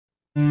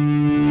You are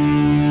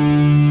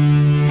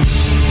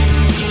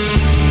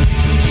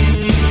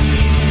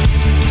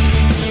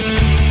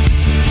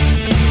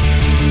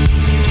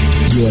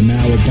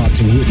now about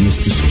to witness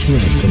the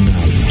strength of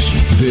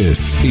knowledge.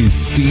 This is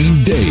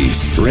Steve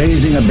Deace.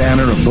 Raising a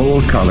banner of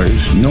bold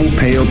colors, no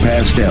pale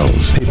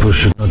pastels. People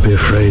should not be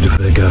afraid of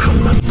their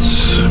governments.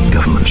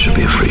 Governments should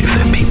be afraid of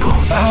their people.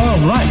 Our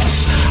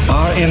rights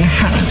are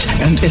inherent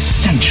and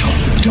essential,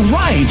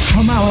 derived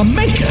from our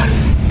Maker.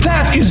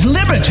 That is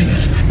liberty.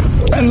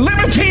 And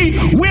liberty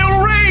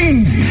will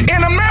reign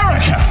in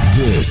America.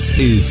 This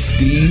is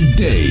Steve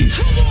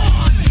Deace.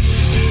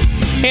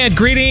 And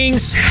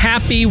greetings.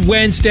 Happy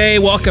Wednesday.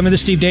 Welcome to the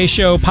Steve Deace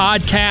Show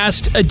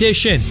podcast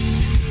edition.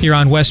 You're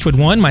on Westwood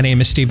One. My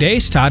name is Steve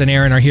Deace. Todd and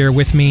Aaron are here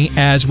with me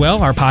as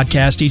well. Our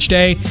podcast each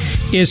day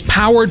is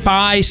powered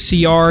by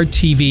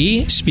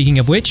CRTV. Speaking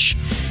of which,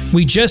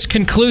 we just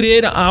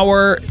concluded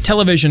our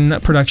television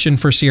production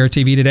for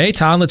CRTV today.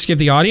 Todd, let's give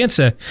the audience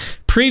a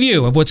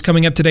preview of what's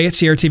coming up today at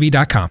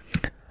CRTV.com.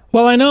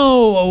 Well, I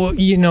know,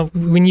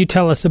 when you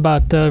tell us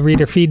about the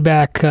reader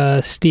feedback,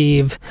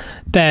 Steve,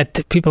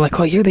 that people are like,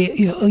 oh, you're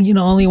the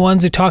only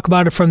ones who talk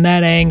about it from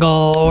that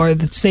angle or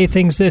that say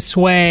things this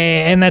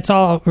way, and that's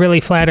all really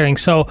flattering.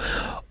 So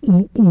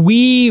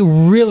we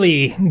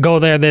really go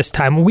there this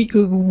time.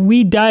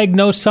 We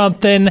diagnosed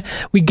something.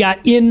 We got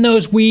in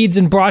those weeds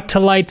and brought to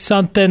light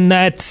something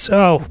that's,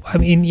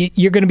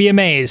 you're going to be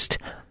amazed.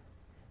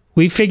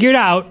 We figured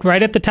out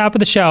right at the top of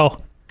the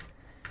show,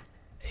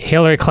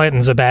 Hillary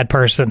Clinton's a bad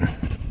person.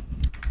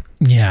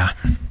 Yeah.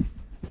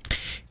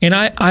 And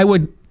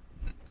I've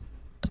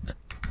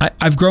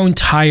grown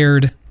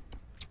tired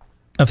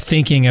of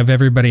thinking of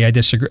everybody I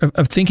disagree,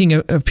 of thinking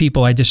of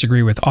people I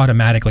disagree with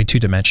automatically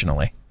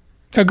two-dimensionally.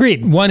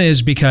 Agreed. One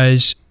is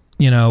because,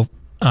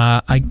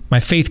 my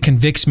faith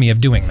convicts me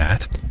of doing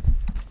that,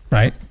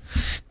 right?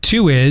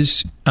 Two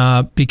is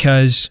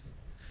because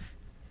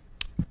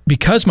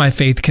my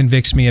faith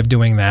convicts me of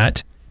doing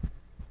that,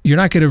 you're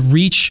not going to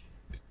reach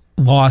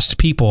lost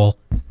people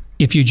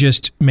if you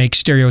just make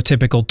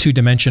stereotypical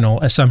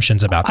two-dimensional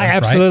assumptions about them.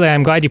 Absolutely. Right?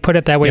 I'm glad you put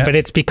it that way, yeah. But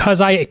it's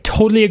because I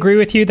totally agree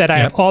with you that I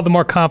have all the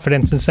more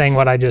confidence in saying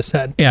what I just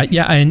said.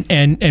 Yeah,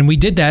 and we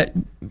did that.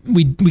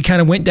 We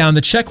kind of went down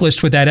the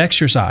checklist with that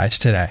exercise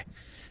today.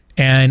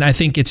 And I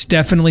think it's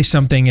definitely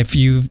something, if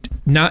you've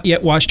not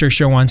yet watched our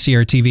show on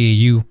CRTV,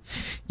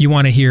 you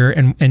want to hear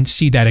and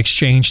see that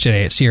exchange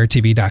today at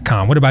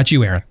CRTV.com. What about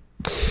you, Aaron?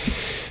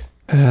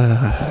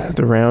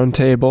 The round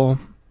table.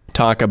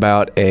 Talk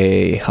about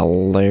a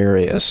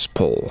hilarious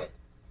poll.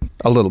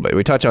 A little bit.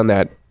 We touch on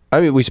that.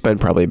 We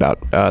spent probably about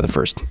the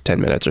first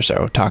 10 minutes or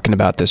so talking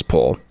about this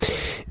poll.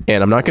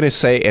 And I'm not going to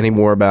say any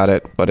more about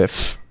it, but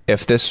if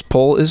this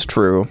poll is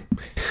true,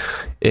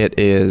 it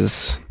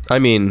is...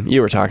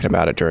 you were talking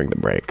about it during the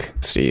break,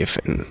 Steve,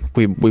 and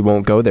we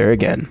won't go there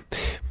again.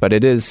 But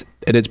it is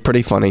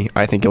pretty funny.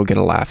 I think you'll get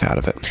a laugh out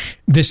of it.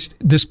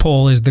 This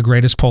poll is the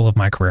greatest poll of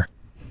my career.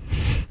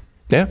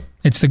 Yeah.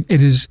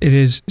 It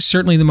is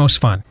certainly the most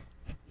fun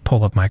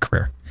poll of my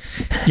career.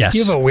 Yes.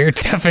 You have a weird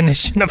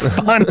definition of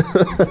fun.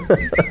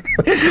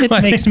 It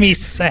makes me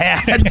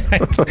sad.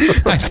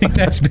 I think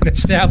that's been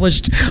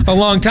established a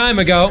long time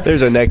ago.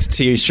 There's a next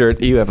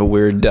t-shirt. You have a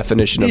weird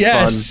definition of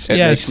fun. It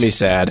makes me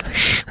sad.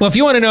 Well, if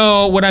you want to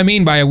know what I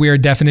mean by a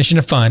weird definition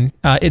of fun,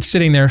 it's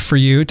sitting there for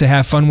you to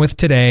have fun with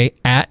today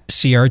at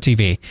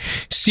CRTV.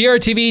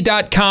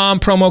 CRTV.com,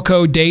 promo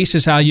code DEACE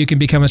is how you can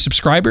become a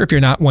subscriber. If you're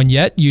not one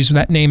yet, use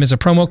that name as a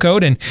promo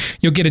code and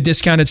you'll get a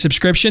discounted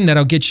subscription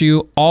that'll get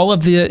you all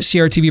of the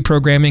CRTV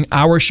programming,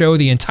 our show,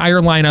 the entire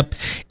lineup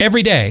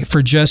every day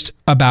for just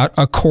about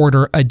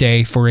 $0.25 a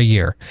day for a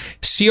year.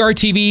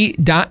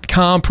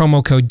 CRTV.com,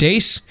 promo code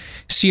DEACE.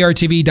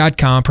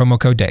 CRTV.com, promo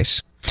code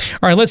DEACE.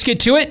 All right, let's get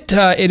to it.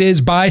 It is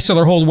Buy, Sell,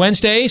 or Hold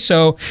Wednesday,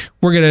 so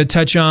we're going to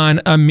touch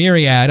on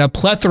a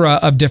plethora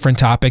of different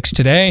topics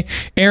today.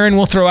 Aaron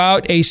will throw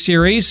out a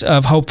series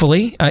of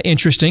hopefully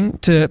interesting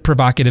to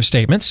provocative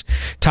statements.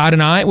 Todd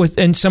and I,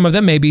 and some of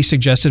them may be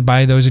suggested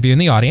by those of you in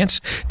the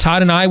audience.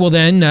 Todd and I will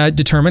then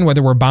determine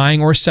whether we're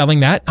buying or selling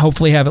that,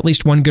 hopefully have at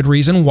least one good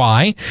reason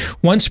why.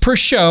 Once per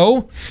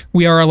show,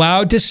 we are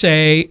allowed to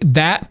say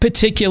that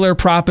particular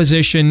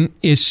proposition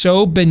is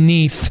so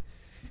beneath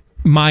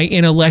my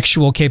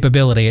intellectual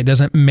capability. It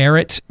doesn't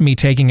merit me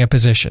taking a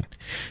position,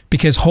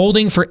 because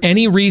holding for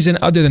any reason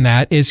other than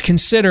that is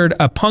considered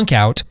a punk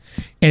out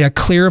and a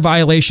clear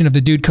violation of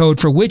the dude code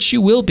for which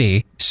you will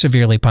be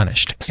severely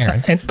punished.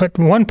 Aaron. But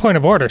one point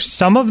of order,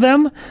 some of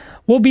them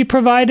will be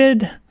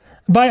provided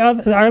by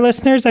our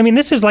listeners.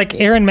 This is like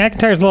Aaron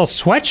McIntyre's little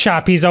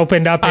sweatshop he's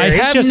opened up here. I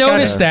have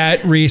noticed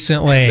that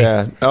recently.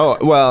 Yeah. Oh,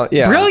 well,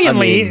 yeah.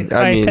 Brilliantly.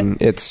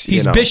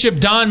 He's Bishop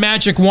Don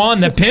Magic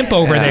Wand, the pimp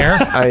over there.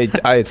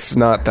 It's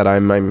not that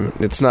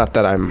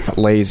I'm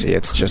lazy.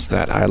 It's just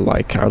that I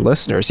like our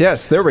listeners.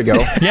 Yes, there we go.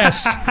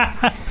 Yes.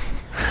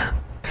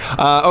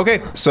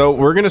 Okay, so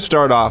we're going to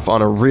start off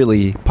on a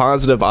really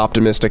positive,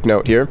 optimistic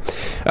note here.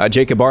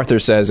 Jacob Arthur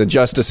says a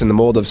justice in the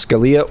mold of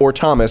Scalia or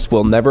Thomas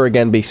will never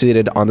again be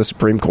seated on the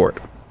Supreme Court.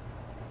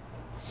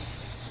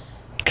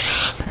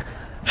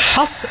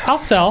 I'll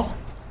sell.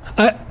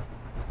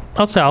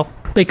 I'll sell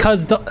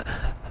because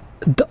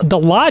the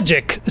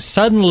logic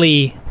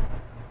suddenly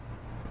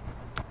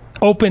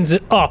opens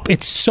it up.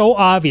 It's so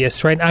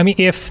obvious, right? I mean,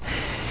 if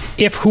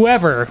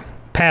whoever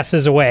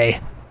passes away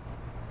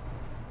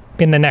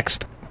in the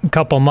next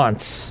couple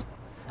months,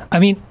 I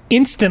mean,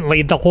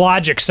 instantly the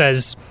logic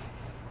says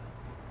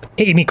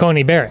Amy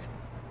Coney Barrett.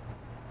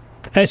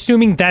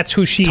 Assuming that's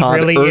who she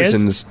really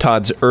is.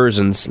 Todd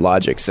Urzin's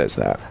logic says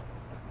that.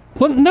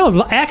 Well,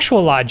 no,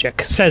 actual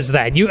logic says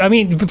that. I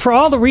mean, for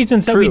all the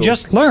reasons that we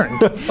just learned.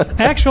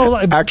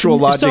 Actual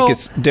logic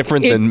is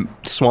different than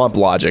swamp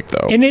logic,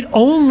 though. And it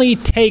only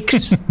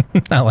takes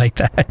I like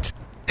that.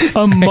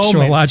 A moment.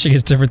 Actual logic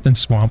is different than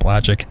swamp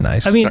logic.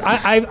 Nice. I mean,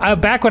 I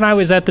back when I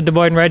was at the Des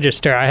Moines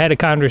Register, I had a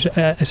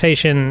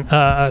conversation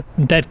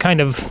that kind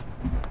of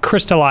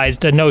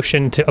crystallized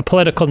a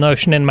political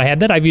notion in my head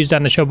that I've used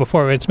on the show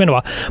before, but it's been a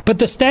while. But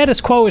the status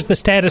quo is the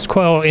status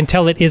quo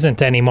until it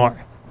isn't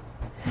anymore.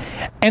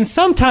 And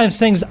sometimes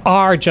things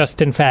are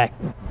just, in fact,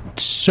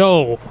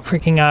 so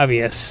freaking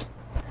obvious.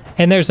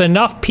 And there's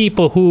enough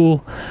people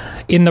who,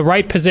 in the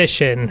right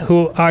position,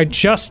 who are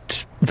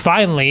just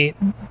finally...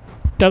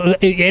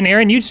 And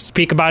Aaron, you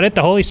speak about it.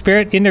 The Holy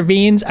Spirit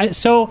intervenes.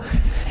 So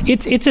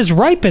it's as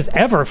ripe as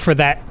ever for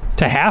that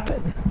to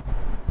happen.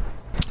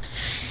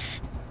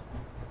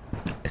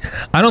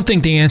 I don't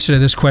think the answer to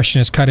this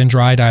question is cut and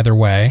dried either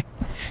way.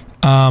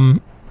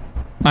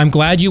 I'm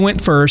glad you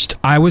went first.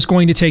 I was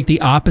going to take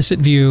the opposite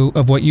view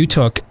of what you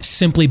took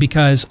simply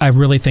because I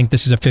really think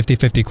this is a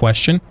 50-50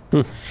 question.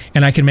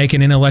 And I can make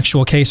an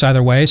intellectual case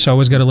either way. So I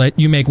was going to let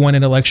you make one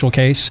intellectual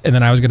case and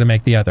then I was going to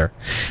make the other.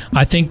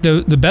 I think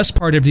the best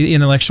part of the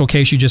intellectual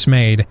case you just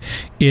made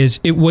is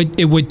it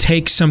would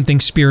take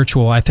something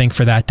spiritual, I think,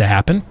 for that to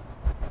happen.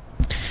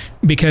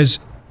 Because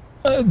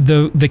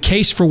the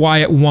case for why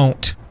it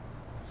won't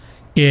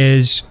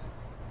is...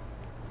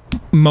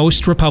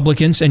 most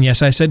Republicans, and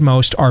yes, I said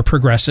most, are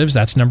progressives.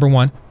 That's number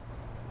one.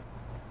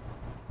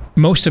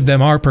 Most of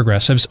them are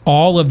progressives.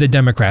 All of the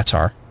Democrats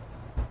are.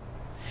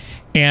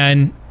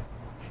 And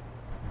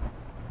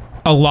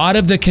a lot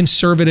of the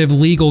conservative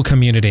legal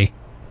community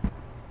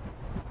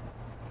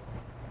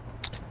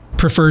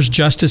prefers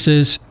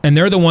justices, and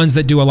they're the ones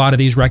that do a lot of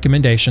these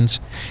recommendations,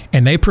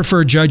 and they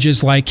prefer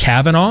judges like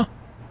Kavanaugh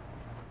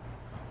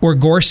or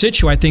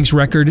Gorsuch, who I think's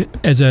record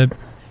as a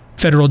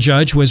federal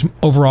judge was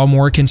overall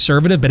more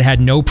conservative, but had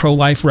no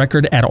pro-life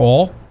record at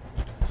all.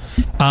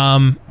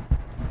 And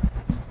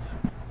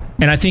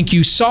I think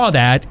you saw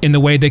that in the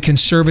way the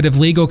conservative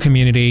legal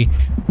community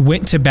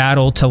went to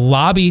battle to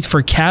lobby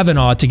for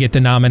Kavanaugh to get the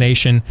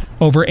nomination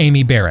over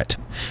Amy Barrett.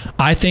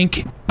 I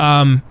think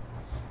I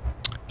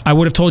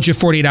would have told you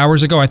 48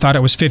 hours ago I thought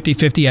it was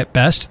 50-50 at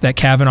best that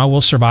Kavanaugh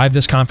will survive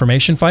this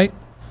confirmation fight.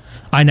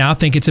 I now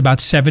think it's about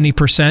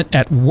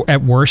 70%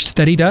 at worst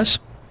that he does.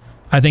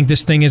 I think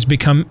this thing has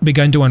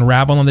begun to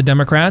unravel on the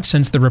Democrats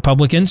since the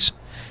Republicans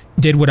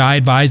did what I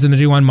advised them to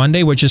do on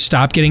Monday, which is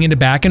stop getting into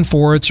back and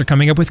forths or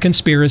coming up with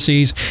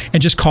conspiracies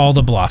and just call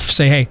the bluff.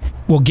 Say, hey,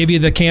 we'll give you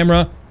the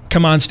camera,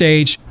 come on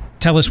stage,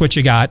 tell us what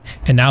you got.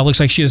 And now it looks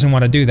like she doesn't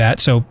want to do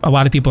that. So a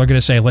lot of people are going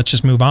to say, let's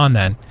just move on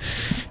then.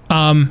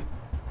 I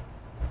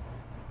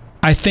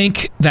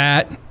think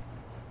that...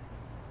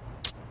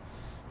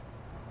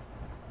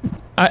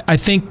 I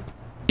think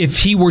if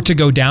he were to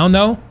go down,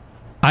 though,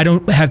 I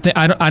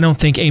don't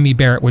think Amy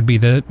Barrett would be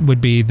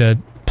the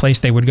place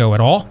they would go at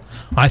all.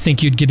 I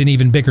think you'd get an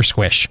even bigger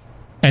squish,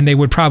 and they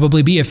would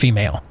probably be a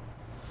female,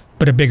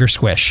 but a bigger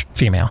squish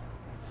female.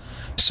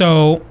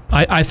 So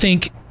I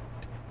think,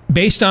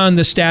 based on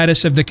the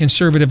status of the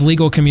conservative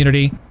legal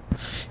community,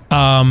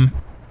 and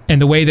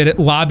the way that it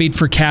lobbied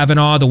for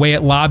Kavanaugh, the way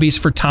it lobbies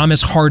for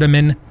Thomas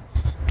Hardiman,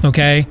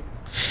 okay,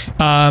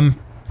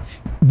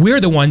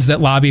 we're the ones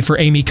that lobby for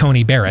Amy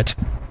Coney Barrett.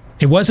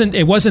 It wasn't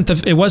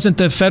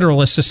the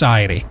Federalist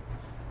Society.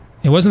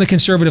 It wasn't the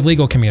conservative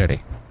legal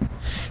community.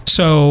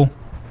 So,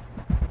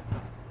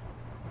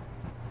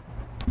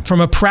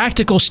 from a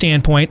practical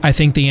standpoint, I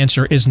think the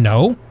answer is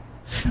no.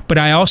 But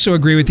I also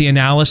agree with the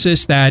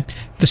analysis that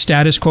the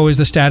status quo is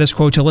the status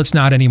quo till it's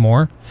not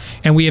anymore.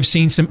 And we have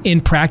seen some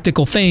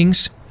impractical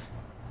things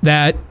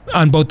that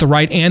on both the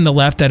right and the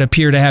left that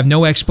appear to have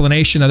no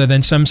explanation other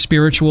than some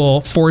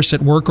spiritual force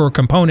at work or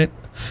component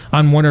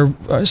on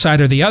one side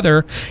or the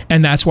other.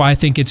 And that's why I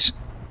think it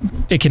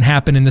can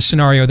happen in the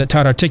scenario that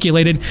Todd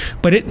articulated.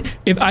 But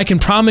if I can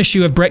promise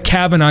you, if Brett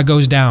Kavanaugh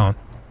goes down,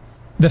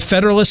 the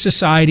Federalist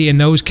Society and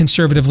those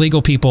conservative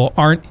legal people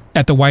aren't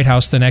at the White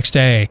House the next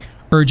day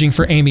urging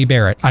for Amy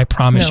Barrett. I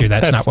promise you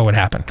that's not what would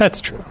happen. That's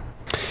true.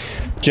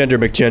 Gender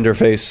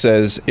McGenderface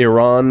says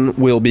Iran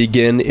will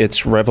begin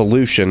its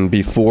revolution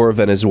before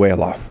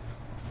Venezuela.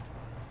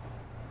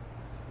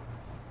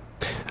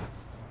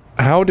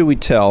 How do we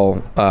tell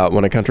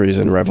when a country is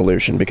in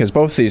revolution? Because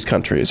both these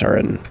countries are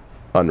in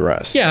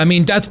unrest. Yeah, I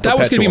mean that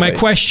was going to be my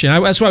question.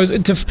 That's why I was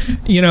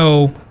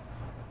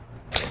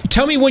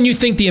Tell me when you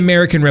think the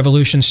American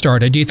Revolution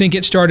started. Do you think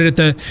it started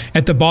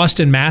at the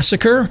Boston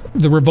Massacre,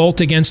 the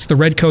revolt against the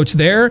Redcoats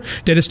there?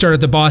 Did it start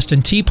at the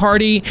Boston Tea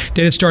Party?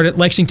 Did it start at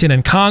Lexington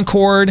and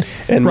Concord?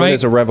 And right? when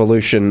is a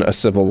revolution a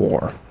civil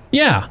war?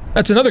 Yeah,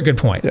 that's another good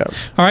point. Yeah.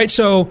 All right,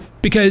 so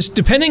because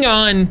depending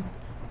on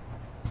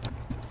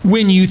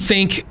when you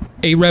think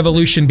a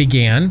revolution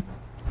began,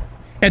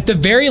 at the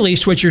very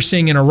least, what you're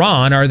seeing in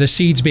Iran are the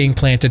seeds being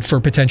planted for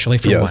potentially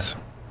for Yes.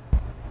 one.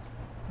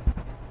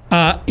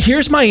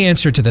 Here's my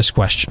answer to this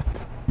question.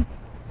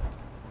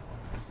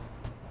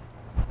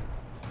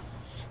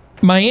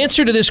 My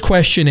answer to this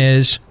question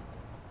is,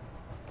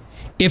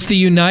 if the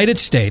United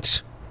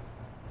States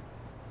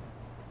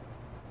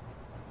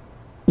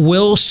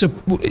will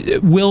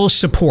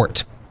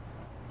support,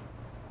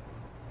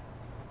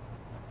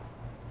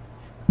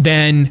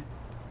 then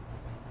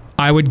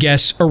I would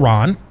guess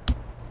Iran.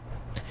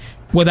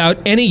 Without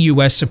any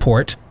U.S.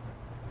 support,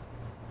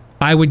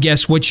 I would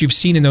guess what you've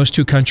seen in those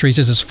two countries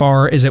is as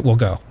far as it will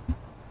go.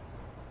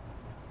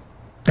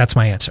 That's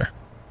my answer.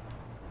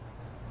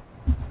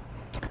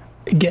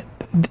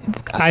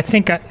 I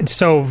think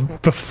so.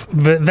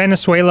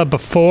 Venezuela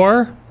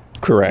before?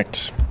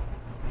 Correct.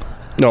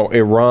 No,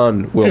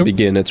 Iran will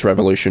begin its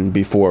revolution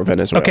before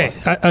Venezuela. Okay,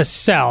 a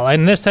cell.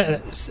 And this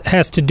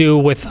has to do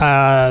with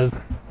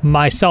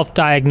my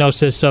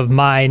self-diagnosis of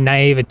my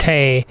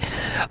naivete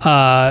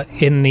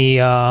in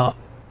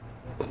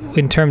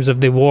terms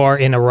of the war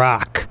in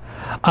Iraq.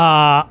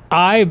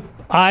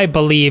 I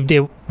believed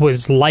it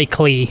was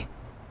likely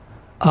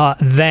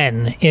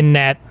then in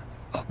that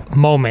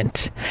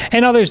moment,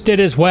 and others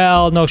did as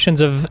well. Notions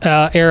of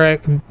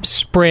Arab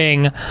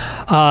Spring.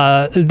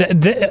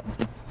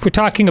 We're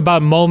talking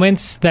about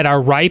moments that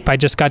are ripe. I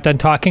just got done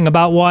talking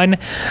about one.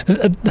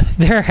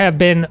 There have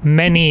been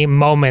many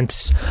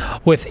moments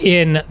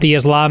within the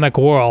Islamic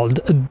world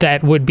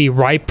that would be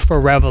ripe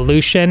for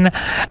revolution.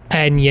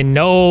 And you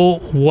know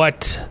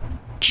what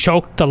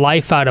choked the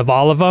life out of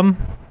all of them?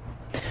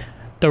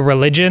 The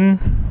religion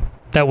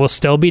that will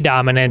still be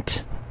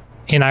dominant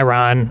in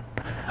Iran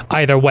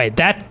either way.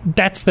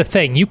 That's the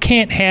thing. You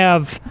can't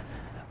have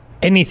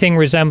anything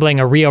resembling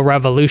a real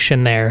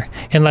revolution there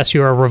unless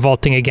you are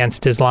revolting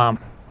against Islam.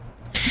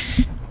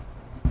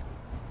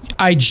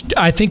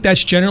 I think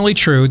that's generally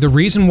true. The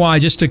reason why,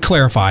 just to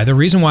clarify, the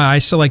reason why I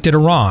selected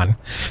Iran,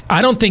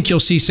 I don't think you'll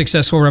see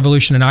successful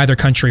revolution in either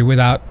country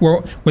without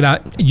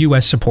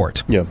U.S.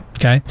 support. Yeah.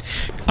 Okay.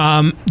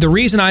 The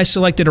reason I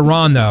selected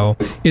Iran, though,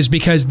 is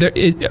because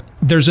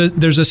there's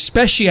a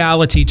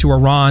speciality to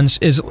Iran's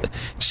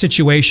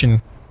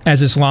situation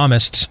as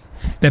Islamists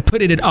that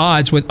put it at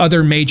odds with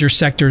other major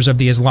sectors of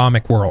the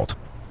Islamic world.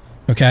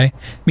 Okay? I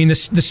mean, the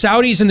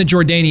Saudis and the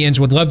Jordanians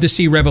would love to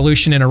see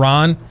revolution in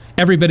Iran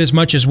every bit as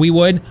much as we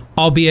would,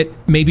 albeit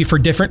maybe for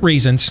different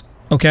reasons.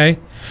 Okay?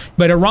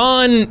 But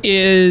Iran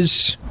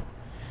is...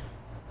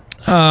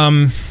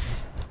 Iran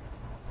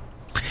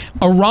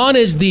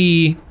is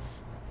the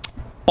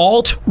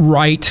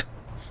alt-right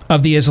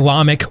of the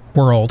Islamic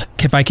world,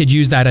 if I could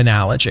use that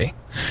analogy.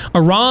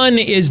 Iran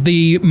is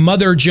the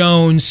Mother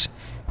Jones...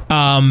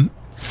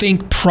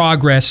 think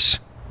progress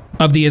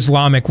of the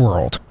Islamic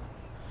world,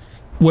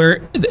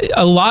 where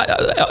a lot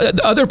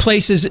other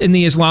places in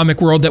the Islamic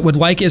world that would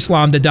like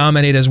Islam to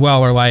dominate as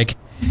well are like,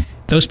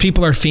 those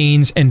people are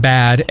fiends and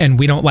bad and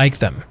we don't like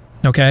them.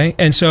 Okay.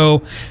 And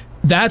so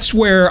that's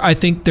where I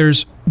think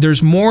there's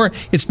more,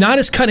 it's not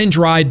as cut and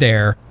dried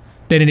there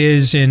than it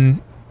is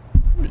in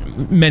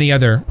many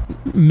other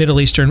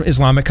Middle Eastern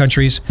Islamic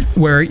countries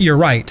where you're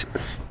right.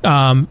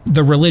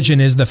 The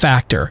religion is the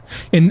factor.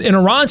 In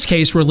Iran's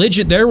case,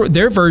 religion,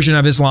 their version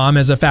of Islam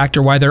is a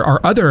factor why there are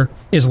other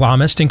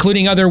Islamists,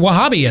 including other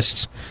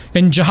Wahhabists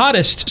and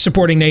jihadist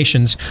supporting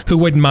nations who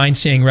wouldn't mind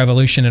seeing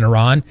revolution in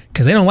Iran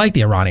because they don't like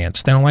the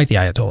Iranians. They don't like the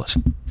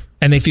Ayatollahs.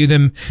 And they view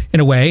them in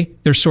a way,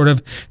 they're sort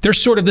of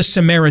the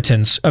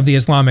Samaritans of the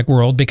Islamic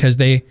world because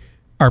they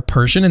are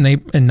Persian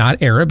and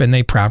not Arab, and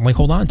they proudly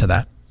hold on to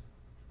that.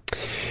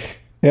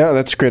 Yeah,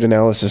 that's great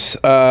analysis.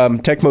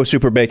 Tecmo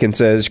Super Bacon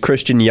says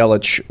Christian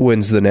Yelich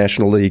wins the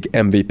National League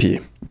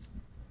MVP.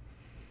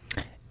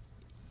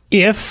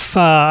 If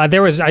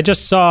I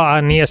just saw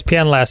on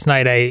ESPN last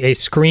night a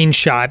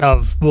screenshot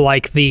of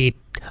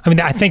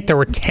I think there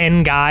were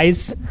 10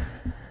 guys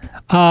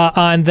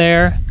on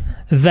there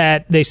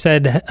that they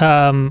said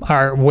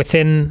are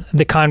within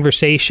the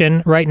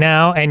conversation right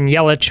now, and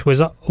Yelich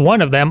was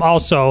one of them,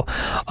 also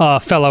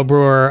fellow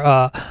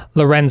Brewer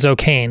Lorenzo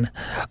Cain.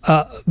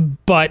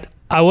 But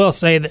I will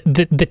say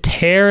that the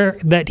tear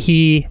that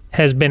he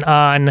has been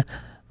on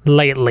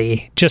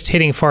lately, just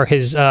hitting for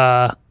his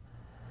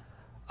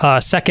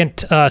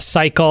second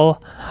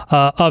cycle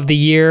of the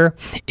year,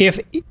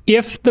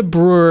 if the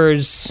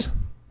Brewers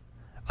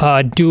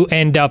do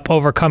end up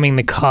overcoming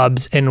the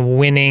Cubs and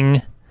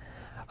winning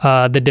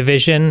the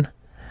division,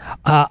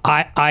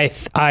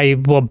 I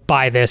will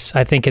buy this.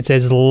 I think it's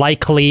as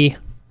likely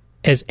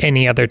as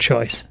any other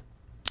choice.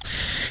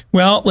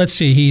 Well, let's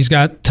see.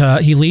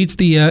 He leads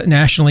the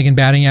National League in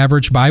batting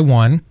average by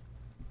 1.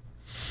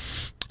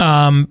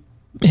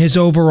 his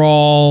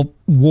overall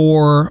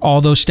WAR,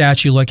 all those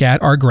stats you look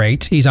at are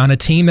great. He's on a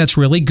team that's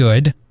really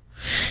good.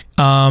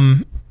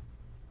 I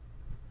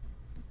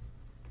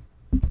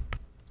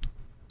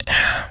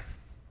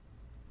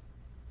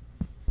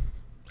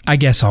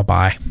guess I'll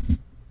buy.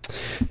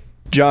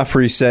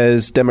 Joffrey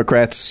says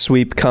Democrats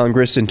sweep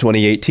Congress in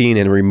 2018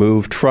 and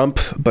remove Trump,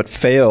 but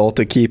fail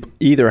to keep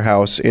either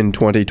house in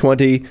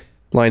 2020,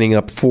 lining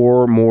up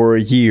 4 more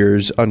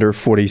years under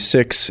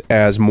 46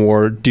 as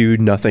more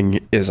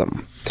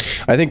do-nothing-ism.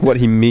 I think what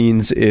he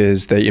means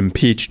is they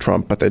impeach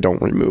Trump, but they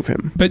don't remove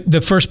him. But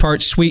the first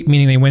part, sweep,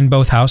 meaning they win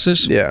both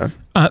houses? Yeah.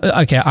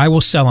 Okay, I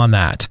will sell on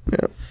that.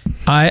 Yeah.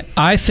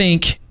 I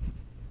think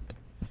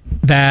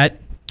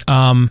that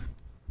I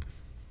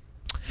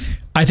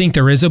think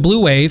there is a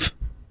blue wave,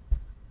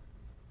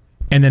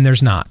 and then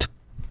there's not.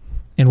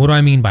 And what do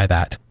I mean by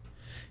that?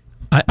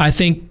 I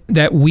think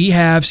that we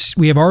have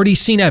already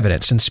seen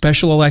evidence in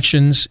special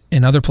elections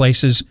in other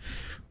places.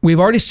 We've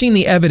already seen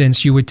the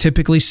evidence you would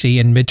typically see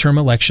in midterm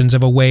elections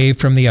of a wave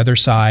from the other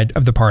side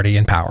of the party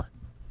in power.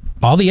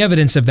 All the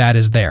evidence of that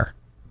is there.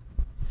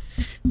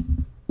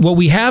 What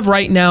we have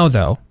right now,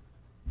 though,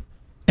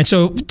 and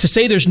so to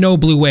say there's no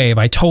blue wave,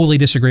 I totally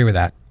disagree with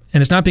that.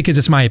 And it's not because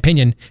it's my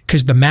opinion,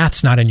 because the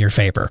math's not in your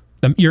favor.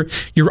 You're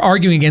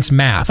arguing against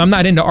math. I'm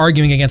not into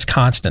arguing against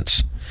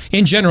constants.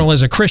 In general,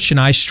 as a Christian,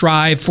 I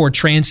strive for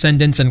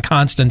transcendence and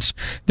constants.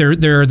 They're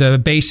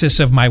the basis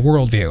of my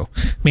worldview.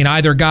 I mean,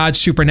 either God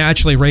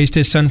supernaturally raised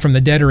his son from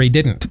the dead or he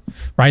didn't,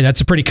 right?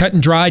 That's a pretty cut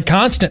and dried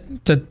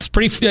constant. It's a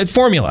pretty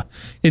formula.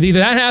 Either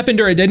that happened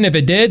or it didn't. If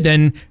it did,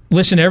 then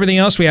listen to everything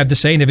else we have to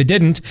say. And if it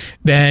didn't,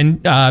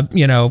 then,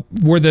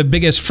 we're the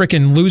biggest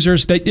freaking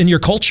losers in your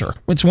culture.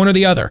 It's one or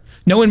the other.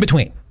 No in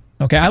between.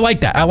 Okay, I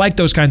like that. I like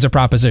those kinds of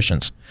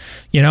propositions,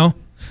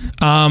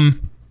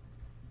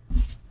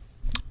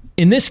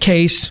 In this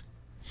case,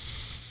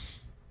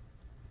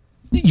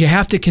 you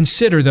have to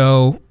consider,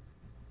 though,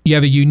 you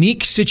have a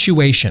unique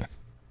situation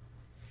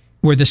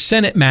where the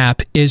Senate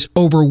map is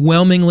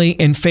overwhelmingly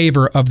in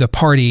favor of the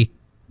party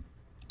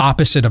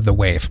opposite of the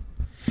wave.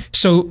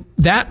 So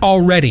that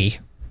already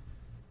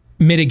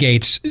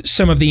mitigates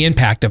some of the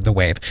impact of the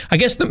wave. I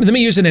guess let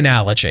me use an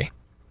analogy.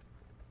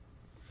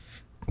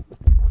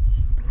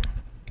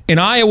 In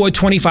Iowa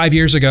 25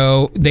 years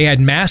ago, they had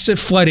massive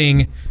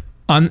flooding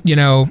on,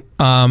 the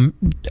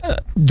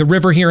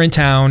river here in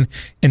town,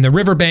 and the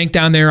riverbank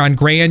down there on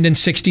Grand and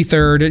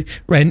 63rd,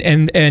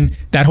 and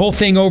that whole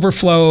thing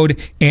overflowed,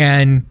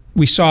 and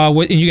we saw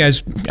what, and you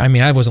guys, I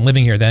mean, I wasn't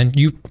living here then.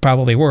 You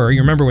probably were.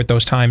 You remember what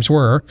those times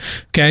were,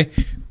 okay?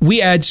 We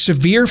had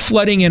severe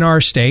flooding in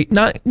our state,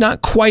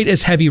 not quite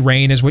as heavy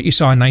rain as what you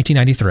saw in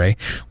 1993.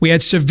 We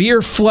had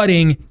severe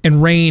flooding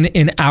and rain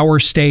in our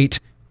state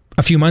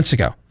a few months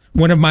ago.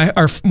 One of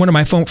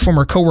my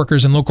former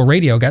coworkers in local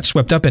radio got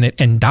swept up in it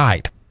and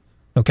died.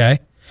 Okay,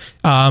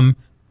 there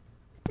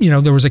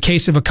was a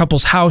case of a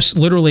couple's house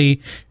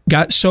literally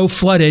got so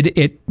flooded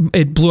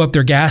it blew up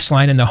their gas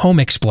line and the home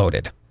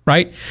exploded.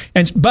 Right,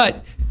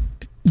 but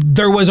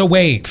there was a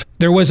wave,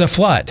 there was a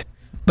flood.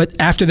 But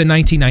after the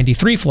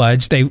 1993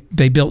 floods,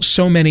 they built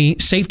so many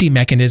safety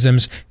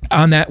mechanisms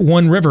on that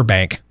one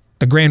riverbank.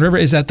 The Grand River,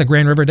 is that the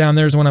Grand River down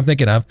there is the one I'm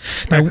thinking of?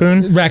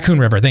 Raccoon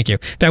River, thank you.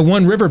 That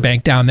one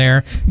riverbank down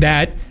there,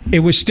 that it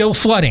was still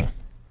flooding.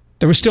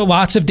 There was still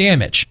lots of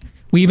damage.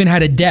 We even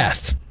had a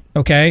death,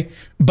 okay?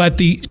 But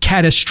the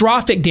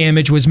catastrophic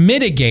damage was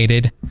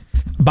mitigated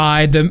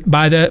by the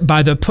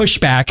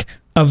pushback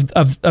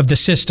of the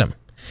system.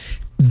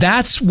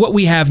 That's what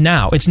we have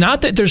now. It's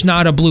not that there's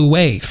not a blue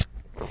wave.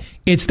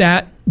 It's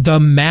that the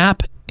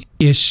map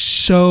is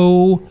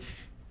so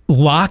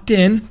locked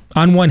in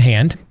on one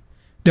hand.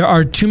 There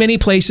are too many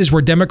places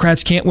where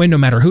Democrats can't win no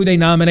matter who they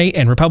nominate,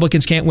 and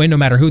Republicans can't win no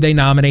matter who they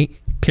nominate,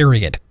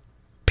 period.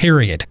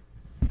 Like,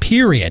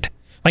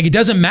 it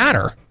doesn't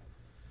matter.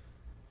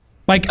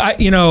 Like,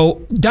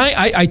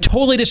 I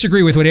totally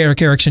disagree with what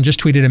Eric Erickson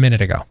just tweeted a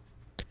minute ago.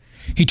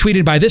 He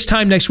tweeted, by this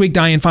time next week,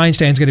 Dianne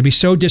Feinstein's going to be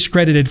so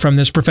discredited from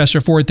this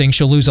Professor Ford thing,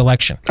 she'll lose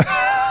election.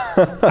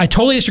 I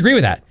totally disagree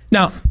with that.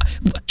 Now,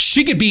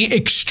 she could be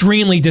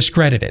extremely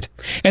discredited.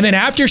 And then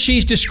after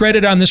she's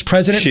discredited on this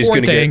President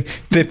Ford thing, get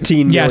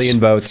 15 million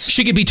votes.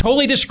 She could be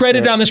totally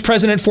discredited on this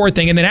President Ford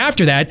thing. And then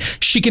after that,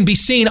 she can be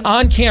seen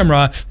on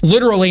camera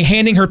literally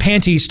handing her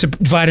panties to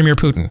Vladimir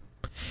Putin.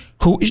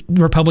 Who,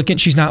 Republican,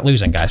 she's not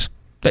losing, guys.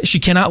 She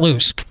cannot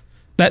lose.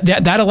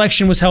 That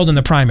election was held in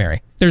the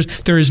primary.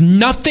 There is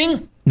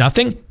nothing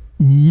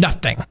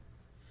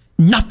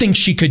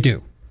she could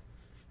do.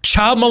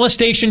 Child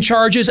molestation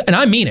charges, and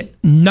I mean it,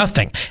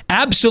 nothing.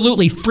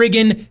 Absolutely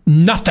friggin'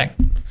 nothing.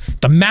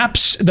 The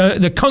maps,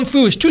 the kung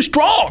fu is too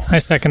strong. I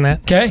second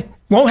that. Okay?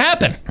 Won't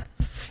happen.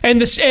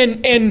 And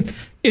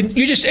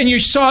you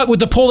saw it with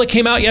the poll that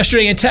came out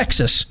yesterday in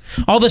Texas.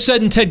 All of a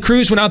sudden, Ted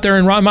Cruz went out there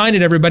and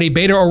reminded everybody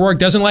Beto O'Rourke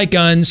doesn't like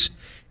guns.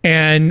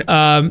 And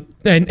all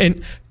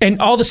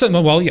of a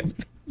sudden, well,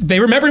 they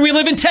remembered we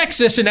live in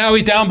Texas, and now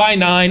he's down by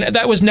 9.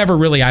 That was never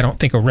really, I don't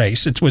think, a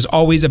race. It was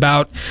always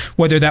about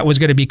whether that was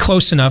going to be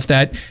close enough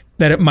that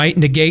it might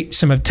negate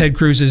some of Ted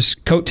Cruz's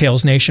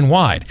coattails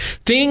nationwide.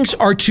 Things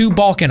are too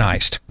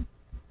balkanized.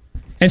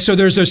 And so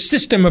there's a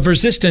system of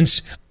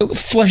resistance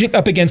flushing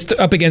up against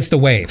the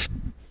wave.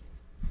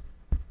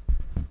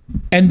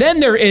 And then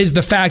there is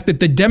the fact that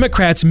the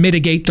Democrats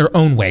mitigate their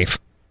own wave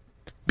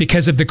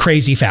because of the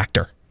crazy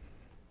factor.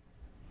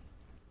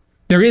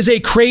 There is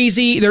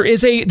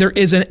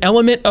an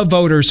element of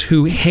voters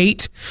who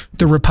hate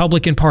the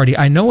Republican Party.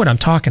 I know what I'm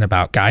talking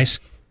about, guys.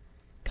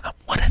 I'm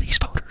one of these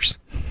voters.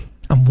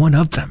 I'm one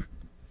of them.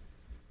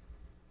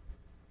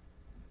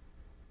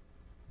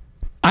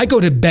 I go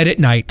to bed at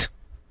night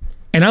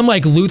and I'm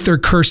like Luther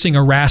cursing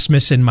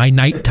Erasmus in my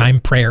nighttime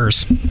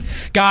prayers.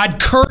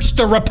 God, curse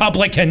the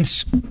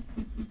Republicans.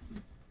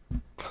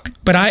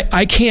 But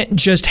I can't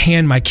just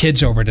hand my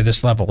kids over to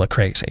this level of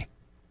crazy.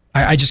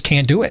 I just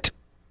can't do it.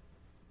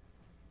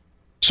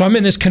 So I'm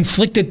in this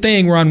conflicted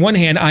thing where on one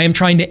hand, I am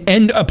trying to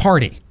end a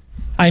party.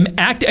 And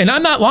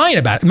I'm not lying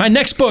about it. My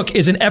next book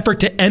is an effort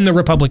to end the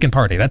Republican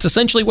Party. That's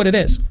essentially what it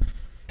is.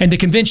 And to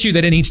convince you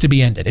that it needs to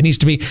be ended.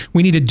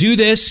 We need to do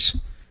this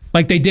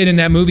like they did in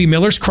that movie,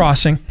 Miller's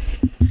Crossing.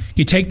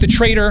 You take the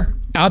traitor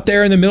out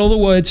there in the middle of the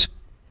woods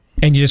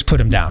and you just put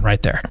him down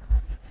right there.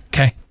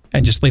 Okay?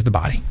 And just leave the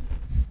body.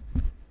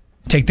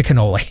 Take the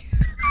cannoli.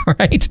 All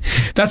right?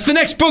 That's the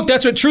next book.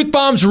 That's what Truth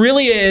Bombs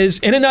really is.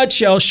 In a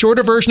nutshell,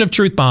 shorter version of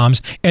Truth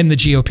Bombs and the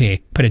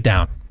GOP. Put it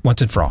down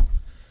once and for all.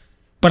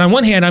 But on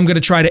one hand, I'm going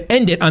to try to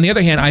end it. On the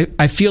other hand,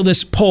 I feel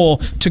this pull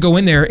to go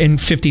in there in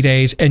 50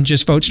 days and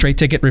just vote straight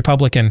ticket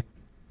Republican.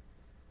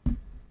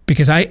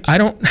 Because I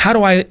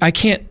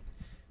can't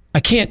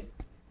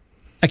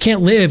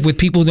live with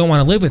people who don't want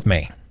to live with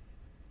me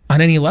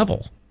on any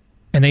level.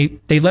 And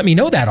they let me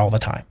know that all the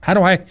time. How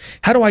do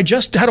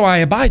I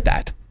abide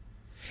that?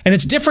 And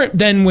it's different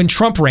than when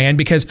Trump ran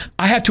because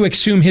I have to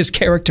assume his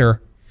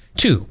character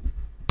too,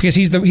 because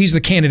he's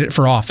the candidate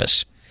for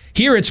office.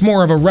 Here it's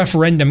more of a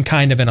referendum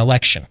kind of an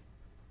election.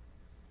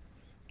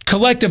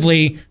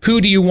 Collectively, who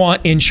do you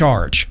want in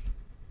charge?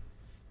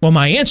 Well,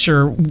 my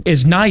answer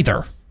is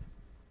neither.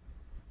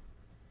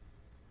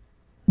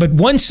 But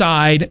one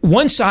side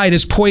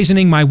is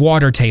poisoning my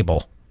water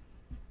table.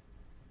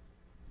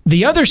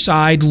 The other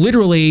side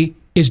literally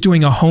is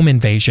doing a home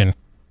invasion.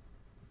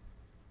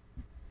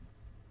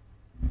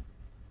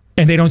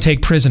 And they don't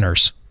take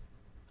prisoners.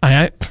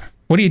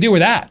 What do you do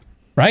with that,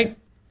 right?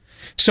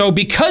 So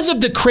because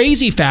of the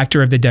crazy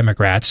factor of the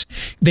Democrats,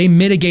 they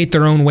mitigate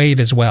their own wave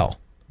as well.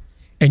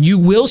 And you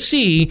will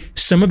see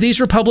some of these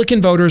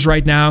Republican voters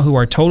right now who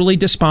are totally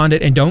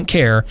despondent and don't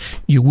care.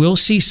 You will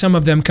see some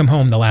of them come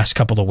home the last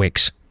couple of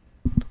weeks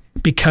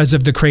because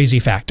of the crazy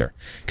factor.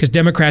 Because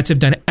Democrats have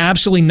done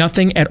absolutely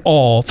nothing at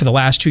all for the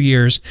last 2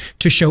 years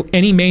to show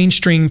any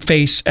mainstream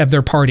face of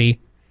their party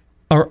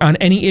or on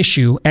any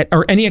issue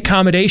or any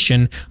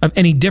accommodation of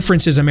any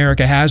differences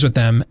America has with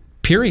them,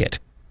 period.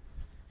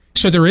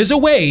 So there is a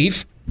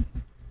wave,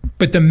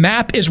 but the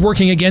map is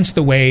working against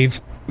the wave,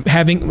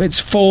 having its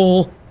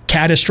full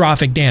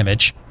catastrophic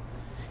damage.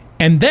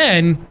 And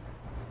then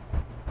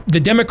the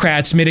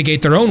Democrats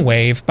mitigate their own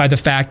wave by the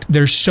fact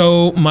there's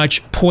so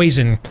much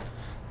poison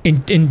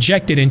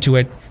injected into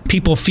it.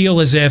 People feel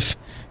as if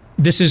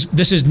this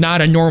is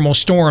not a normal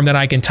storm that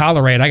I can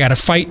tolerate. I got to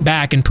fight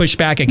back and push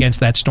back against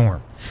that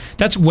storm.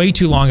 That's way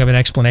too long of an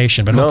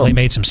explanation, but hopefully it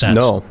made some sense.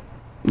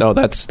 No,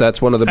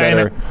 that's one of the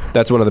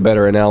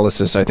better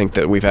analysis I think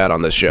that we've had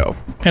on this show.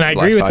 And I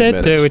agree with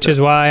it, which is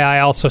why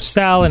I also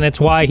sell, and it's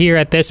why here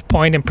at this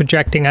point in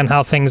projecting on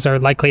how things are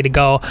likely to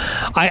go,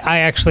 I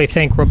actually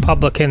think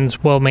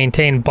Republicans will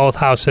maintain both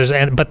houses,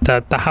 but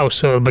the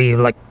House will be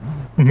like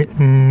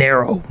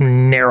narrow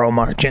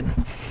margin.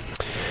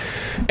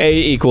 A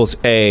equals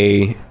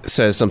A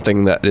says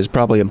something that is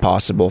probably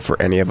impossible for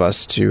any of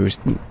us to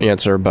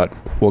answer, but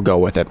we'll go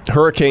with it.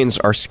 Hurricanes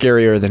are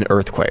scarier than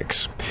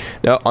earthquakes.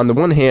 Now, on the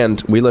one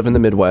hand, we live in the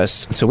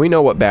Midwest, so we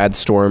know what bad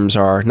storms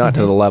are, not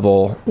to the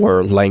level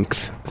or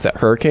length that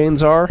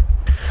hurricanes are.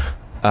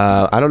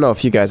 I don't know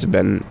if you guys have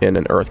been in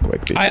an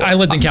earthquake before. I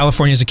lived in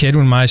California as a kid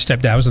when my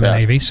stepdad was in the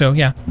Navy, so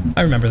yeah,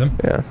 I remember them.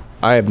 Yeah.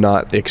 I have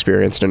not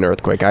experienced an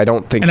earthquake. I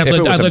don't think. And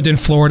I lived in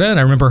Florida, and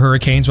I remember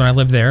hurricanes when I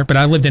lived there. But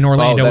I lived in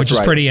Orlando, which is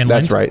pretty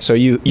inland. That's right. So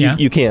you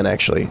can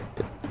actually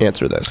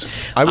answer this.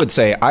 I would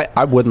say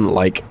I wouldn't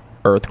like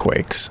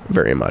earthquakes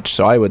very much.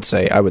 So I would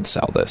say I would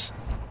sell this.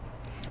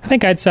 I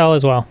think I'd sell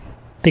as well,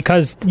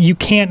 because you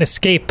can't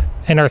escape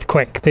an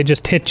earthquake. They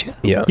just hit you.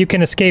 Yeah. You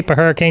can escape a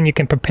hurricane. You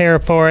can prepare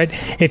for it.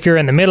 If you're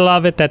in the middle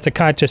of it, that's a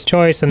conscious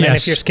choice. And then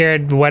if you're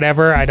scared,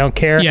 whatever, I don't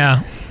care.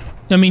 Yeah.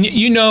 I mean,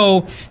 you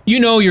know,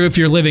 if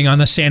you're living on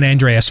the San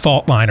Andreas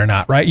fault line or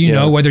not, right? You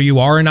know whether you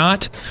are or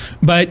not.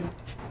 But,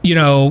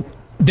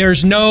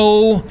 there's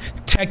no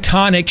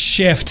tectonic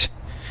shift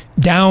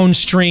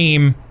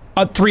downstream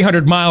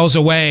 300 miles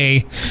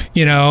away,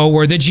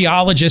 where the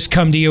geologists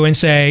come to you and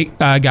say,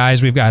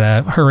 guys, we've got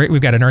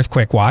an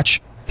earthquake watch.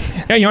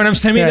 You know what I'm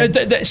saying?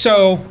 Right.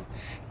 So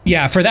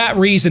yeah, for that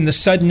reason, the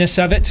suddenness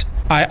of it,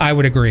 I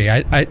would agree.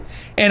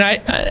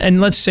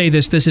 And let's say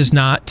this is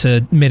not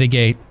to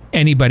mitigate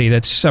anybody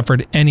that's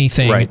suffered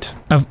anything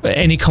of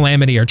any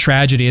calamity or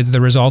tragedy as the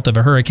result of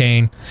a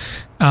hurricane.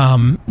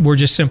 We're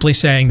just simply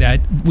saying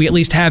that we at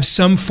least have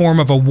some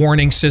form of a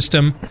warning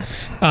system.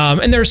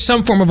 And there's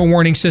some form of a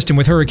warning system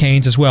with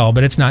hurricanes as well,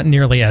 but it's not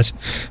nearly as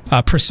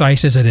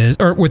precise as it is,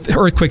 or with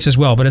earthquakes as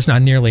well, but it's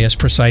not nearly as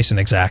precise and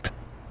exact.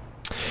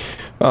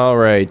 All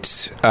right.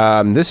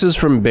 This is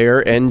from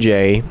Bear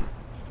NJ.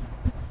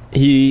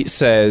 He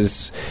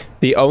says,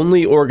 the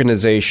only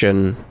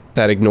organization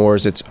that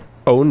ignores its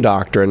own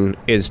doctrine,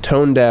 is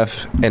tone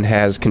deaf and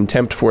has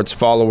contempt for its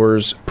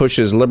followers,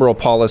 pushes liberal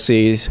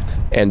policies,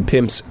 and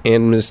pimps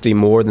amnesty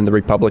more than the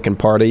Republican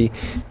Party,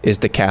 is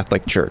the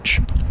Catholic Church.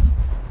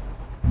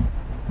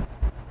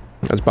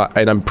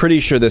 And I'm pretty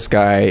sure this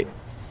guy,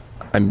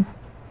 I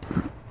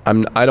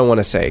don't want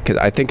to say, because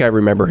I think I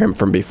remember him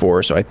from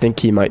before, so I think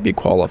he might be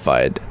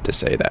qualified to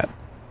say that.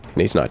 And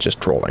he's not just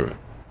trolling.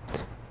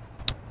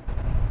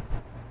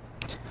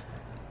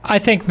 I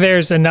think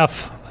there's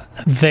enough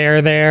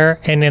there,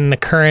 and in the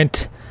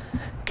current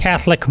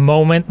Catholic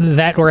moment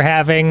that we're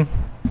having,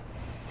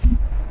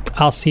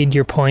 I'll cede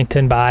your point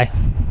and buy.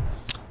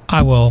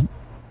 I will.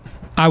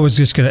 I was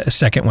just going to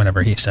second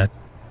whatever he said.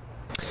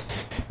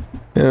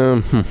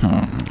 I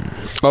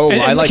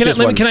like this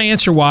one. Can I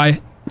answer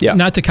why? Yeah.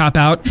 Not to cop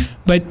out,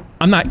 but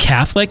I'm not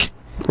Catholic.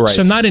 Right.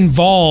 So I'm not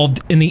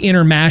involved in the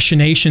inner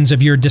machinations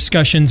of your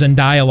discussions and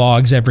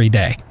dialogues every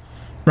day.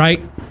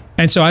 Right?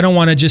 And so I don't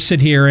want to just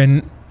sit here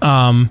and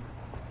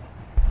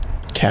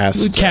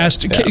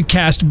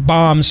cast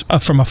bombs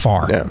from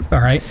afar. Yeah. All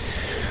right.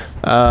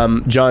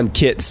 John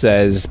Kitt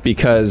says,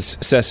 because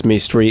Sesame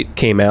Street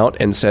came out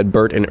and said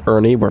Bert and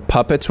Ernie were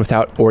puppets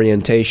without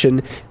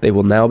orientation, they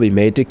will now be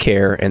made to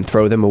care and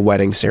throw them a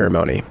wedding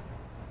ceremony.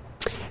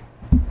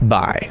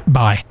 Bye.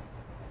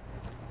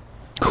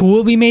 Who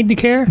will be made to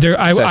care?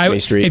 Sesame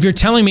Street. If you're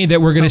telling me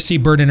that we're going to see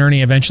Bert and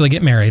Ernie eventually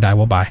get married, I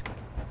will buy.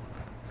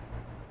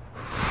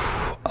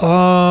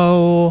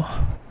 Oh,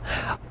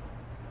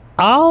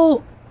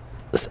 I'll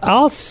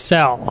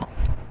sell,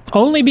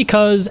 only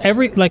because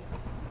every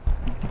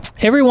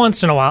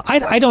once in a while,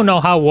 I don't know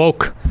how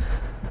woke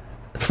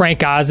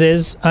Frank Oz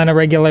is on a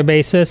regular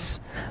basis,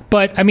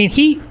 but I mean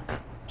he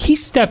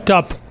stepped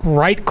up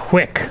right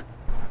quick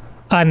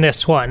on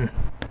this one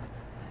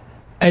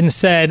and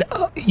said,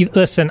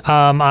 listen,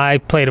 I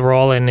played a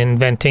role in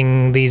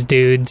inventing these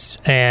dudes,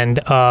 and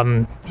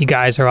you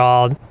guys are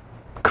all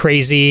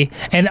crazy.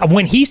 And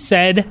when he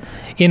said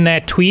in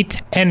that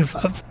tweet, and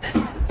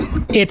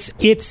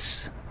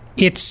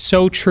it's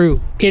so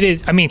true. It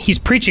is. I mean, he's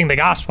preaching the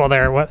gospel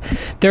there.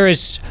 There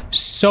is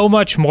so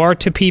much more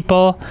to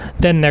people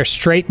than their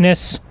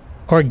straightness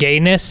or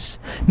gayness.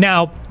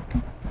 Now,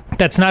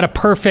 that's not a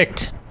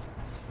perfect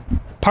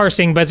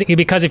parsing, but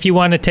because if you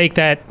want to take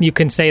that, you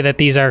can say that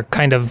these are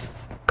kind of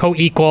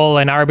co-equal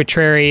and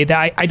arbitrary.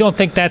 I don't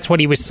think that's what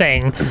he was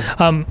saying.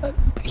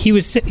 He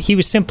was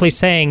simply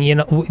saying, you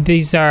know,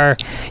 these are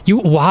you.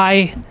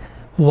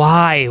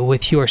 Why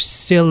with your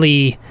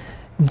silly,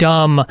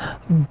 dumb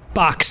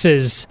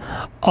boxes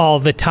all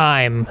the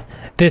time?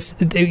 This,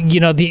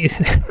 you know, the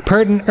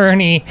Bert and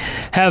Ernie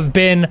have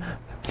been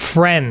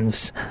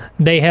friends.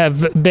 They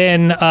have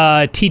been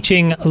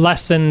teaching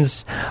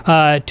lessons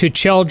to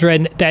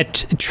children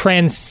that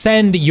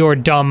transcend your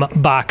dumb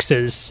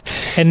boxes,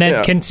 and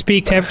that can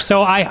speak to.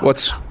 So I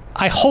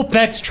hope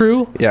that's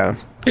true. Yeah,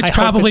 it's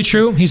probably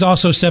true. He's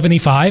also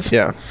 75.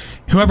 Yeah,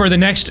 whoever the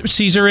next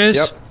Caesar is.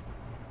 Yep.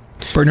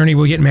 Bert and Ernie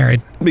will get married.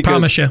 Because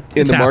promise you.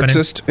 In the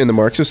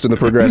Marxist and the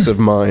progressive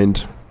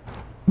mind,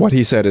 what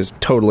he said is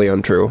totally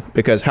untrue.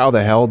 Because how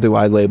the hell do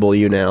I label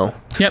you now?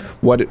 Yep.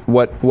 What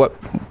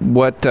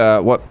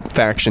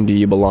faction do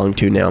you belong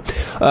to now?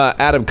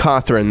 Adam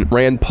Cawthron,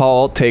 Rand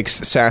Paul takes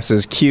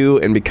Sass's cue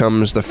and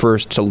becomes the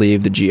first to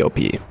leave the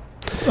GOP.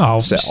 Oh,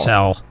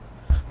 sell.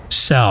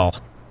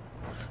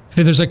 If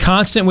there's a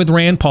constant with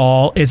Rand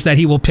Paul, it's that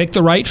he will pick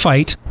the right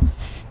fight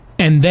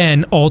and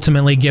then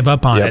ultimately give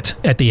up on it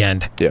at the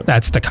end. Yep.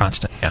 That's the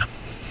constant, yeah.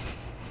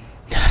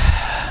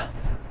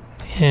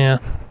 Yeah,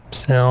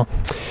 so.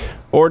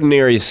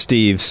 Ordinary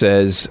Steve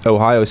says,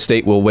 Ohio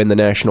State will win the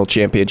national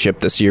championship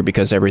this year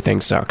because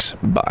everything sucks.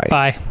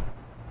 Bye.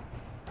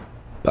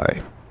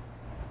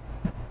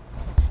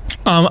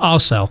 I'll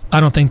sell.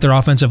 I don't think their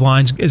offensive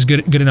line is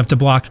good enough to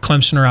block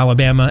Clemson or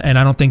Alabama, and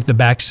I don't think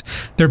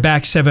their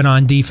back seven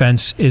on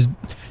defense is,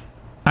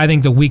 I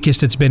think, the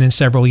weakest it's been in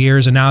several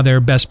years, and now their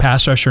best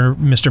pass rusher,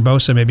 Mr.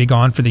 Bosa, may be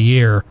gone for the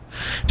year.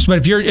 So,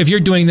 but if you're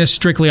doing this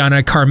strictly on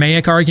a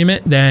Karmaic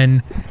argument,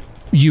 then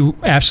you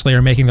absolutely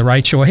are making the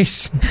right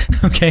choice.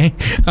 Okay,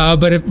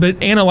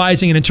 but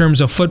analyzing it in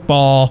terms of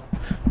football,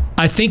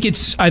 I think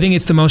it's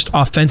the most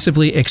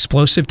offensively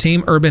explosive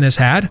team Urban has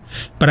had,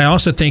 but I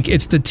also think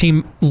it's the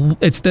team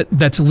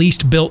that's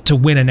least built to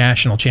win a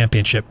national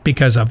championship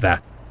because of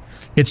that.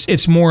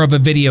 It's more of a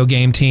video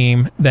game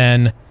team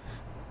than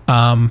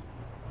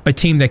a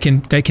team that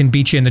can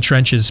beat you in the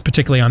trenches,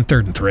 particularly on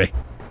 3rd and 3.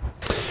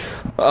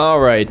 All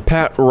right,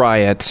 Pat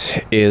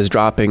Riot is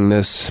dropping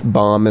this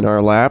bomb in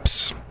our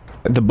laps.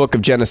 The book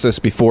of Genesis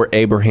before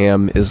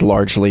Abraham is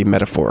largely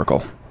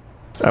metaphorical.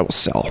 I will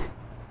sell.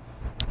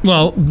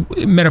 Well,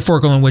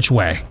 metaphorical in which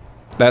way?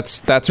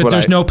 That's But what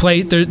there's no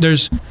place.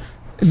 There's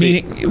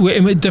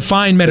meaning.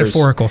 Define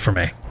metaphorical for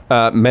me.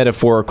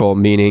 Metaphorical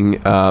meaning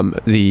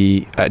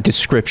the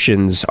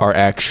descriptions are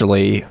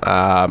actually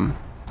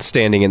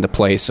standing in the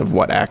place of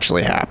what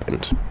actually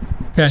happened.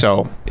 Okay.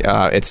 So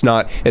it's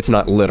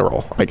not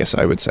literal, I guess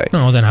I would say.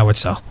 Oh, then I would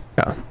sell.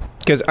 Yeah.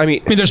 Because I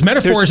mean, there's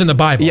metaphors in the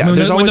Bible. Yeah,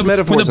 there's always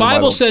metaphors when the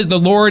Bible says the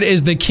Lord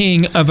is the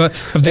king of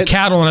the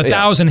cattle on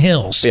 1,000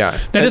 hills,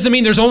 that doesn't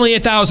mean there's only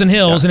 1,000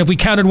 hills. And if we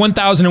counted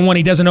 1,001,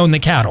 he doesn't own the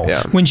cattle.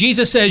 Yeah. When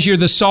Jesus says you're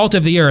the salt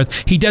of the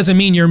earth, he doesn't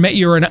mean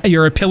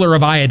you're a pillar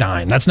of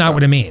iodine. That's not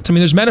what it means. I mean,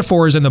 there's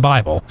metaphors in the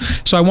Bible.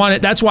 So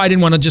that's why I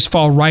didn't want to just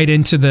fall right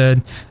into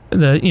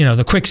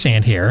the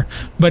quicksand here.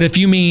 But if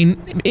you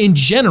mean in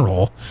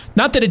general,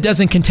 not that it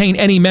doesn't contain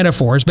any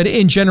metaphors, but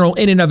in general,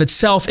 in and of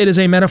itself, it is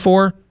a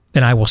metaphor,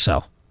 then I will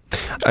sell.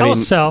 I will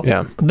sell.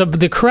 Yeah.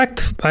 The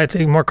correct, I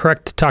think, more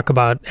correct to talk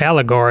about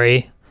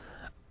allegory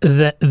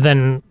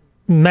than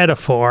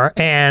metaphor.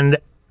 And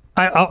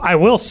I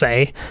will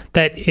say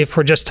that if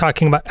we're just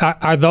talking about,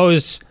 are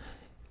those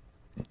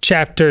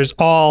chapters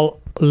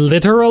all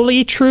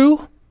literally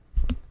true?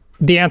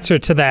 The answer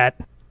to that,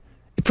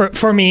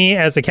 for me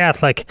as a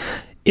Catholic,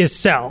 is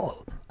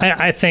sell.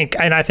 I think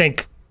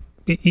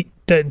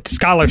the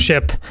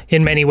scholarship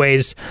in many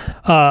ways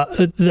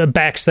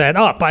backs that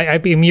up. I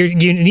mean,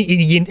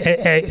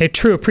 a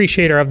true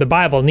appreciator of the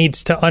Bible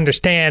needs to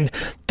understand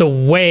the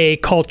way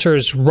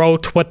cultures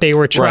wrote what they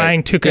were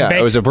trying to convey.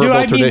 Yeah, it was a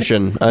verbal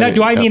tradition.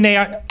 I mean they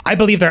are? I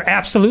believe they're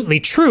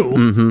absolutely true.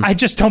 Mm-hmm. I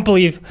just don't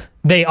believe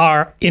they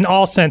are, in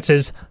all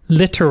senses,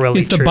 literally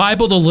Is the true.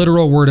 Bible the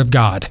literal word of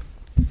God?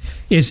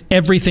 Is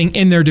everything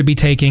in there to be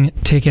taken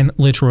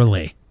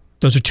literally?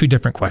 Those are two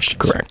different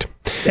questions. Correct.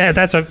 Yeah,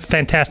 that's a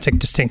fantastic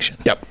distinction.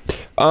 Yep.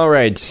 All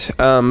right.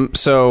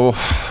 So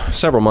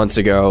several months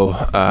ago,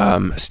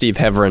 Steve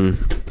Heverin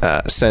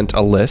sent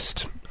a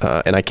list,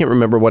 and I can't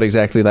remember what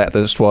exactly that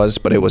list was,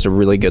 but it was a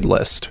really good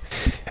list.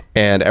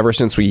 And ever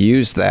since we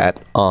used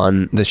that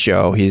on the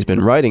show, he's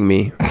been writing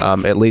me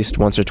at least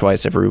once or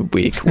twice every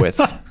week with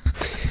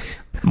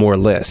more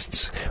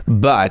lists.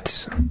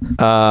 But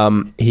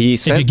he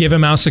sent... If you give a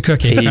mouse a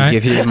cookie. He right?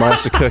 gives you a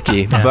mouse a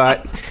cookie. Yeah.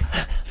 But...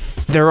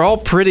 they're all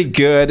pretty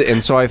good,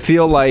 and so I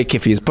feel like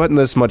if he's putting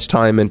this much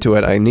time into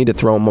it, I need to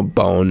throw him a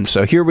bone.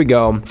 So here we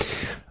go.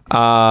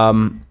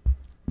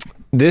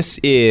 This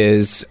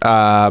is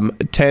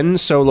 10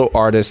 solo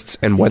artists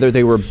and whether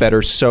they were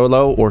better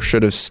solo or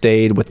should have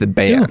stayed with the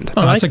band.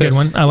 Oh, that's a good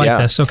one. I like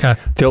this. Okay.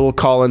 Phil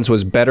Collins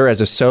was better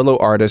as a solo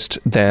artist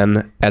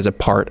than as a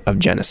part of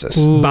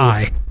Genesis. Ooh.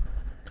 Bye.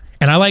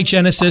 And I like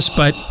Genesis,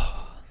 but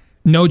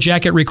No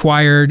Jacket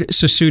Required,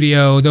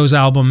 Sussudio, those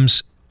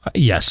albums,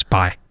 yes,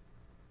 bye.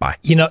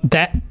 You know,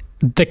 that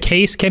the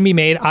case can be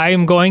made. I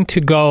am going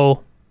to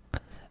go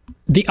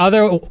the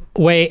other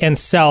way and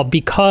sell,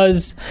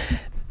 because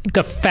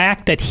the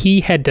fact that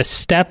he had to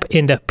step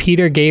into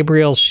Peter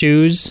Gabriel's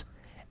shoes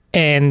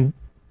and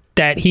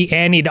that he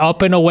anteed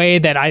up in a way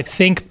that I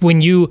think when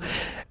you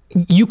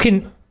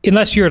can,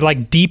 unless you're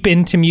like deep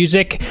into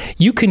music,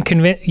 you can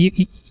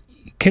convince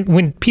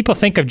when people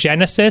think of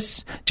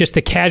Genesis, just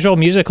the casual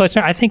music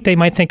listener, I think they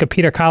might think of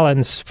Peter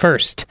Collins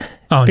first.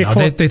 Oh,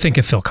 no, they think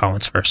of Phil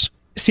Collins first.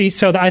 See,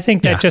 so I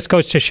think that just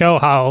goes to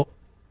show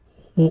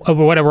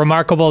what a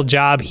remarkable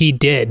job he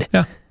did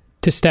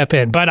to step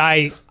in. But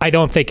I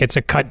don't think it's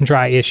a cut and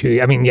dry issue.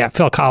 I mean,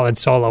 Phil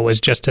Collins' solo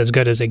was just as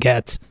good as it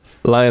gets.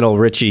 Lionel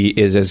Richie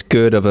is as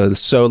good of a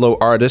solo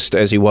artist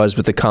as he was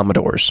with the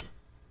Commodores.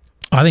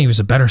 I think he was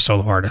a better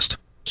solo artist.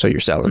 So you're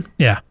selling?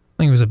 Yeah, I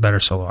think he was a better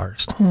solo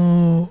artist. I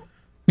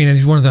mean,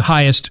 he's one of the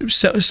highest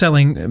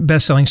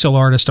best-selling solo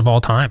artists of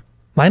all time.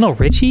 Lionel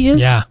Richie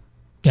is? Yeah,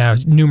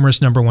 numerous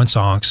 #1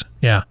 songs.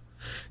 Yeah.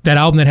 That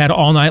album that had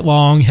All Night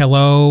Long,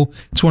 Hello,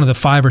 it's one of the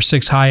 5 or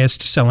 6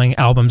 highest selling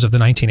albums of the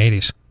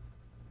 1980s.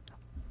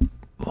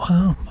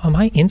 Wow.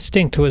 My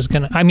instinct was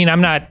going to... I mean,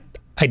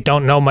 I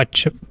don't know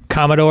much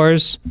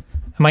Commodores.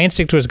 My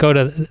instinct was go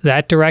to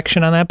that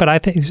direction on that, but I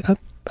think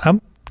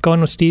I'm going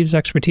with Steve's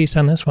expertise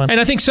on this one. And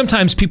I think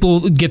sometimes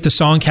people get the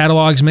song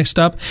catalogs mixed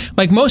up.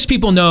 Like most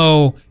people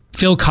know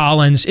Phil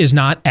Collins is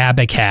not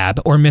Abacab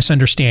or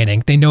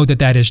Misunderstanding. They know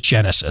that is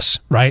Genesis,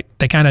 right?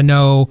 They kind of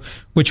know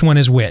which one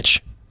is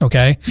which.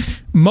 Okay.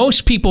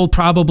 Most people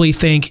probably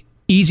think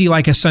Easy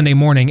Like a Sunday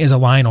Morning is a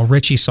Lionel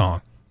Richie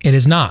song. It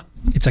is not.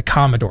 It's a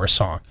Commodore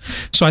song.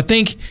 So I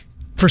think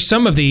for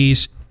some of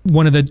these,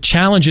 one of the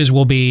challenges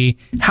will be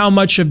how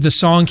much of the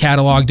song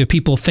catalog do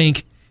people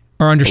think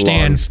or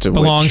understand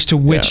belongs to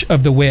which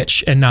of the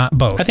which and not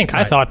both. I think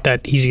I thought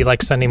that Easy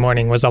Like Sunday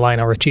Morning was a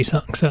Lionel Richie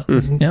song. So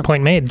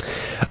point made.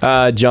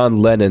 John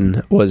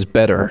Lennon was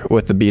better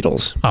with the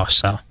Beatles.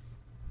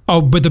 Oh,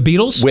 with the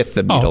Beatles? With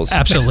the Beatles. Oh,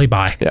 absolutely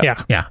buy.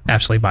 Yeah,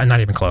 absolutely buy. Not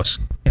even close.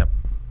 Yep.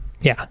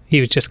 Yeah, he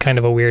was just kind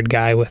of a weird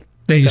guy with...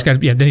 Then he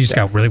just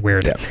got really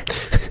weird. Yeah.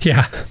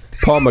 Yeah.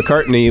 Paul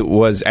McCartney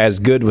was as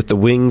good with the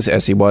Wings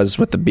as he was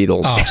with the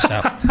Beatles. Oh,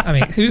 so I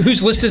mean,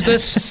 whose list is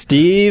this?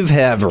 Steve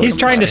Haver. He's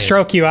trying to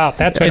stroke you out.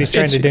 That's what he's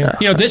trying to do.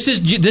 You know, this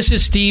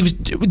is Steve's.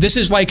 This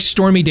is like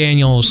Stormy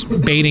Daniels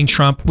baiting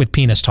Trump with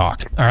penis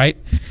talk. All right,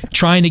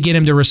 trying to get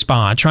him to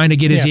respond, trying to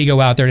get his ego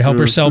out there to help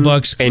her sell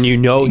books. And you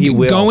know he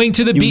will. Going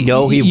to the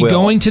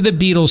going to the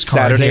Beatles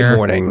card Saturday here,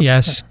 morning.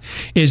 Yes,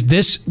 is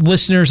this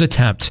listener's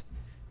attempt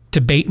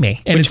to bait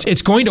me, and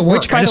it's going to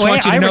work. Which, by I just the way,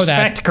 want you to I know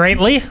respect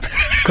greatly.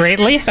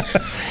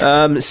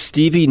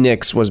 Stevie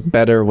Nicks was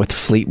better with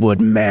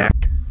Fleetwood Mac.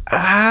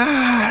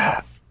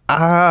 I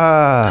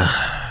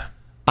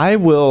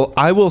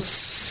will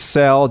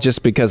sell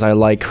just because I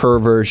like her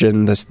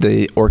version,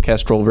 the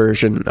orchestral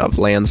version of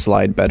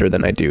Landslide better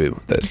than I do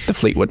the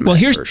Fleetwood Mac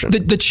version. Well,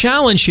 here's the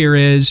challenge here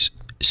is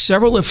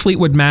several of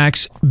Fleetwood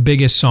Mac's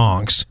biggest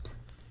songs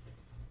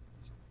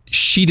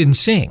she didn't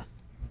sing. I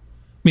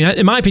mean,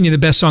 in my opinion, the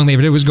best song they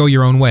ever did was Go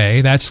Your Own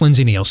Way. That's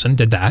Lindsay Nielsen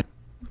did that.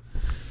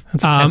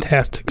 That's a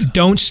fantastic song.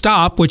 Don't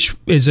Stop, which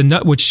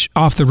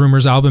off the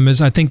Rumors album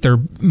is, I think, their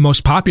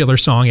most popular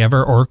song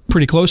ever, or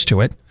pretty close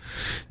to it.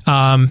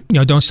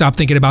 Don't Stop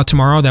Thinking About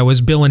Tomorrow. That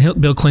was Bill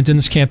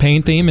Clinton's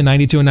campaign theme in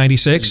 92 and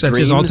 96. That's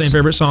his all-time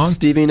favorite song.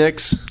 Stevie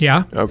Nicks?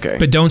 Yeah. Okay.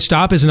 But Don't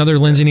Stop is another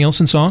Lindsay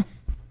Nielsen song.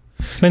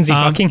 Lindsey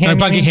Buckingham?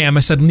 Buckingham.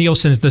 I said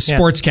Nielsen's the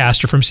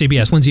sportscaster from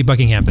CBS. Lindsey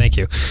Buckingham, thank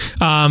you.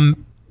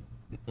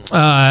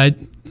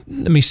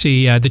 Let me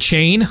see. The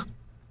Chain.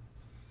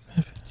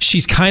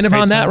 She's kind of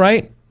on that,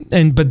 right?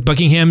 But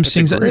Buckingham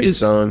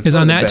is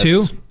on that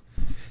too.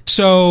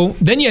 So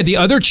then you had the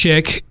other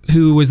chick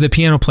who was the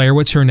piano player.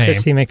 What's her name?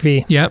 Christy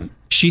McVie. Yep.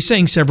 She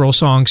sang several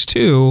songs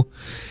too.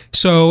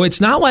 So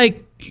it's not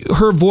like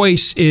her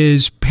voice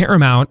is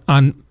paramount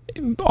on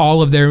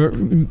all of their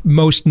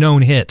most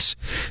known hits.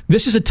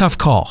 This is a tough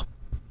call.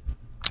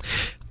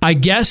 I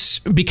guess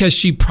because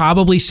she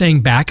probably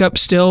sang backup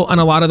still on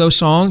a lot of those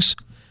songs,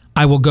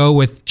 I will go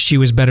with she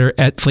was better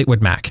at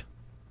Fleetwood Mac.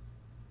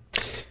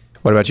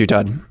 What about you,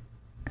 Todd?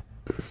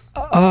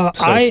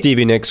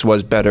 Stevie Nicks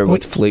was better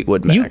with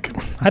Fleetwood Mac.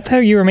 I thought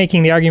you were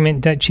making the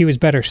argument that she was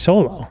better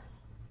solo.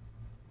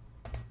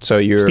 So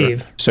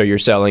you're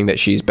selling that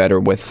she's better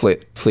with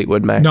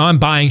Fleetwood Mac? No, I'm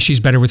buying she's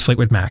better with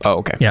Fleetwood Mac. Oh,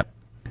 okay. Yep.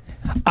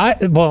 I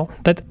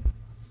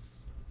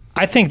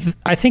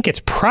think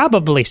it's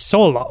probably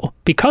solo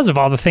because of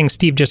all the things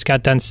Steve just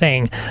got done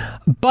saying.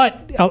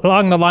 But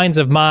along the lines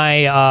of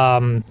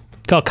my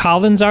Phil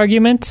Collins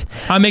argument,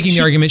 I'm making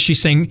the argument she's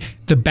saying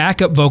the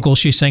backup vocal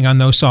she sang on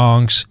those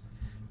songs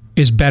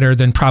is better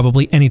than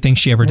probably anything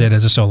she ever did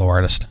as a solo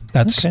artist.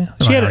 That's okay.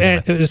 She had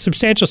a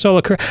substantial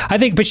solo career, I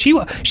think, but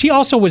she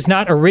also was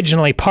not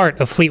originally part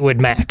of Fleetwood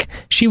Mac.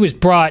 She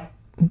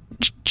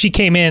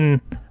came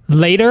in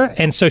later,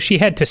 and so she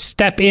had to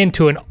step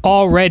into an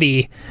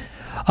already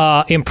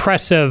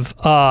impressive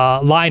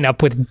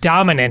lineup with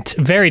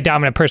very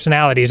dominant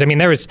personalities. I mean,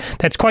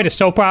 that's quite a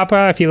soap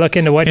opera if you look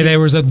into what. And there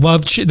was a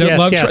love.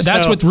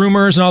 That's what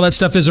Rumors and all that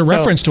stuff is a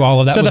reference to. All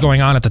of that was going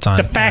on at the time.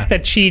 The fact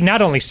that she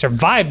not only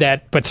survived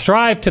that, but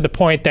thrived to the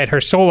point that her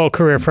solo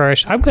career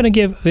flourished, I'm going to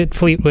give it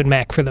Fleetwood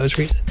Mac for those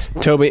reasons.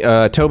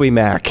 Toby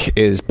Mac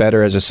is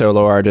better as a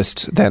solo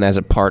artist than as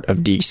a part of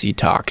DC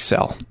Talk.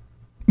 Sell.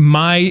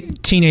 My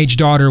teenage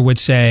daughter would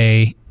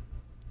say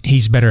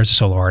he's better as a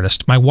solo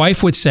artist. My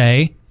wife would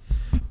say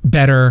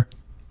better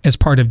as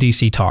part of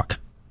DC Talk.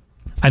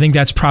 I think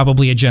that's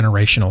probably a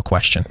generational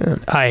question.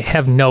 I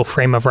have no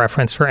frame of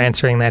reference for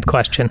answering that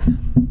question.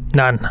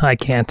 None. I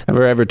can't. Have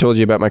I ever told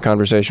you about my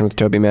conversation with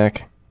Toby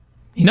Mac?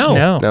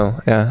 No.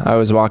 Yeah. I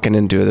was walking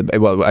into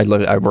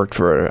I worked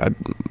for a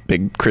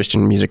big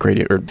Christian music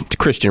radio or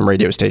Christian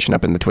radio station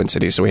up in the Twin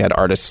Cities, so we had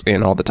artists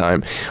in all the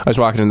time. I was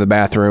walking in the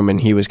bathroom and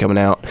he was coming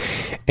out,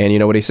 and you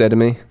know what he said to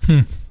me?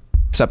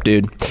 Sup,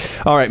 dude?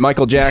 All right,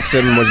 Michael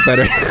Jackson was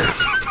better.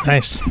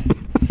 Nice.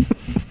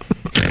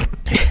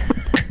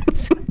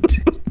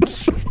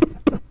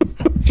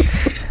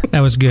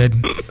 That was good.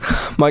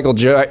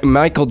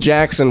 Michael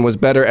Jackson was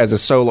better as a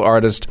solo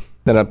artist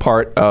than a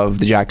part of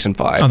the Jackson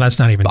 5. Oh, that's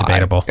not even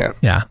debatable.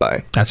 Yeah.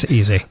 Bye. That's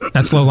easy.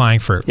 That's low-lying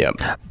fruit. Yep.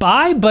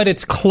 Bye, but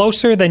it's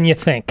closer than you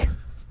think.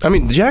 I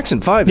mean, the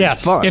Jackson 5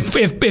 is fun.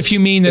 If you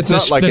mean that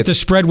the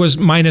spread was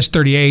minus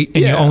 38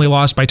 and you only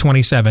lost by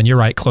 27, you're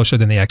right, closer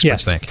than the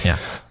experts think. Yeah.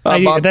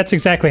 That's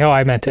exactly how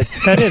I meant it.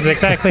 That is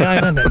exactly how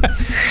I meant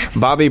it.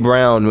 Bobby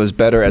Brown was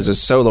better as a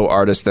solo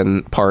artist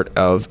than part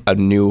of a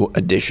New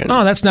Edition.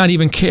 Oh, that's not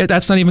even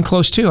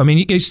close too. I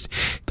mean,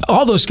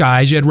 all those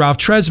guys. You had Ralph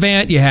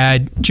Tresvant, you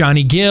had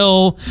Johnny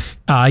Gill,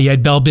 you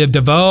had Belle Biv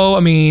DeVoe. I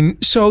mean,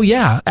 so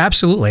yeah,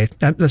 absolutely.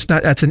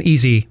 That's an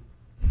easy.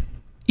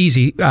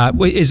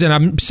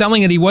 I'm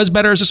selling it. He was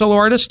better as a solo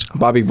artist.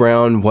 Bobby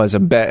Brown was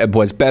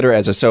better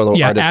as a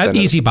solo artist. Yeah,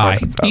 easy buy.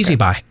 Okay. Easy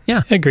buy.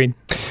 Yeah, agreed.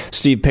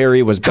 Steve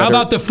Perry was better. How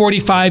about the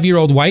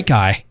 45-year-old white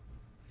guy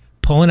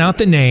pulling out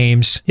the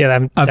names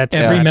of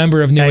every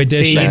member of New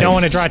Edition? See, you don't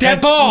want to draw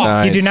Step off.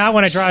 Nice. You do not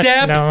want to draw.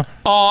 Step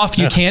off.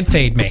 You can't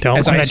fade me.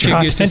 Don't want to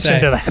draw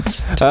attention to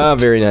that.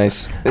 Very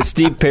nice.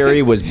 Steve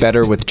Perry was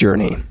better with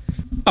Journey.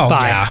 Oh,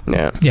 Bye.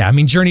 yeah. I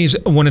mean, Journey's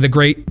one of the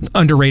great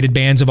underrated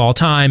bands of all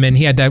time, and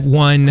he had that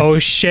one, Oh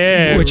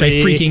shit! which I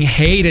freaking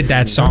hated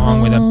that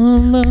song with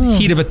a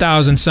Heat of a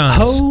Thousand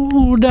Suns.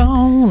 Hold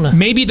on.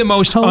 Maybe the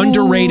most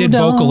underrated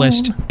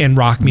vocalist in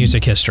rock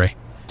music history.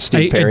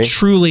 Steve Perry.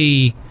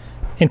 Truly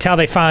Until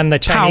they find the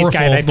Chinese powerful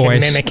guy that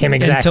voice. can mimic him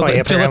exactly.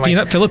 Until apparently.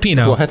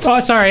 Filipino. What? Oh,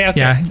 sorry. Okay.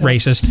 Yeah,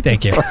 racist.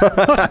 Thank you.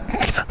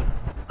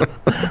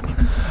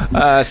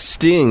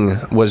 Sting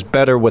was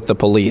better with the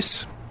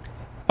Police.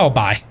 Oh,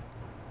 bye.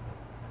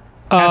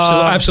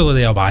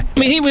 Absolutely, oh, bye. I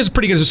mean, he was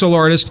pretty good as a solo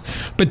artist,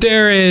 but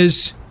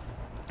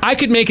I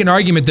could make an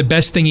argument the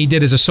best thing he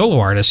did as a solo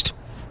artist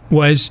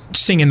was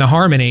singing the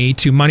harmony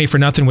to Money for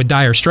Nothing with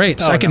Dire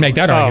Straits. I can make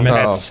that argument.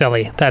 That's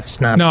silly.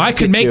 That's not. No, I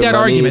could make that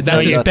argument.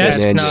 That's his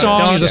best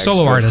song as a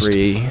solo artist.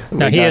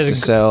 No, he has to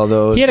sell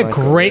those. He had a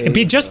great.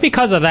 Just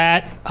because of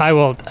that, I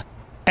will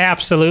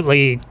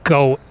absolutely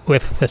go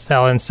with the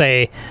sell and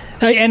say,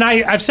 and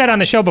I've said on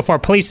the show before,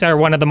 Police are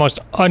one of the most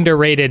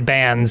underrated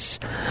bands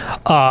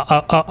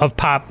of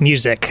pop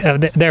music.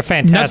 They're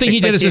fantastic. Nothing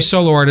he did as a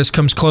solo artist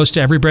comes close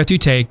to Every Breath You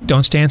Take,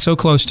 Don't Stand So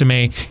Close to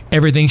Me.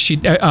 Everything she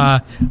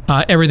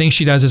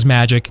does is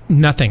magic.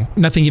 Nothing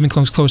even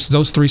comes close to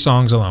those 3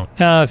 songs alone.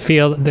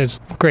 There's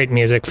great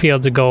music.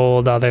 Fields of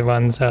Gold, other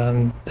ones. I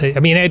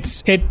mean, I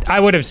think I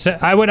would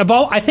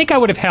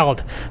have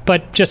held,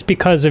 but just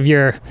because of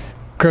your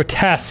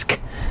grotesque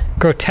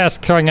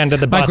throwing under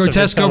the bus. My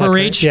grotesque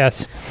overreach?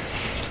 Yes.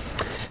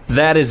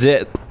 That is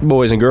it,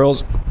 boys and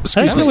girls.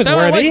 That was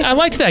worthy. I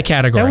liked that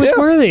category. That was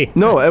worthy.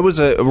 No, it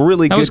was a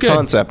really was good good.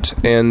 concept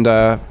and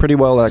pretty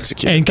well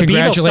executed. And The Beatles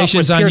stuff congratulations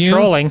was on pure you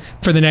trolling.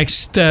 for the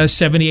next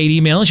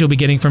 78 emails you'll be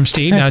getting from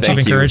Steve now that you've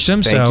Thank you. encouraged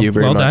him. Thank so you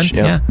very well much.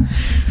 done. Yeah.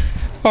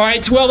 All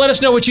right. Well, let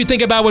us know what you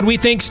think about what we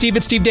think.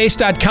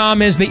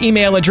 Steve@stevedeace.com is the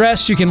email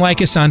address. You can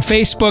like us on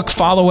Facebook,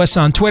 follow us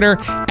on Twitter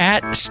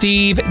at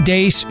Steve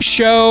Deace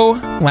Show.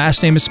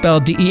 Last name is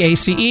spelled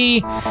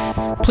D-E-A-C-E.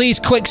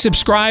 Please click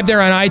subscribe there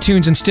on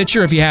iTunes and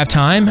Stitcher if you have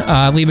time.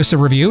 Leave us a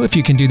review if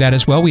you can do that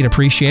as well. We'd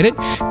appreciate it.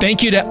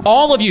 Thank you to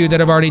all of you that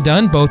have already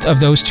done both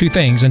of those 2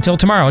 things. Until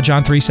tomorrow,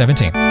 John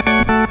 3:17.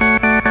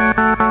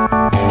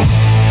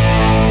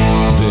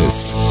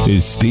 This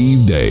is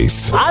Steve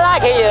Deace. I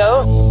like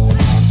you.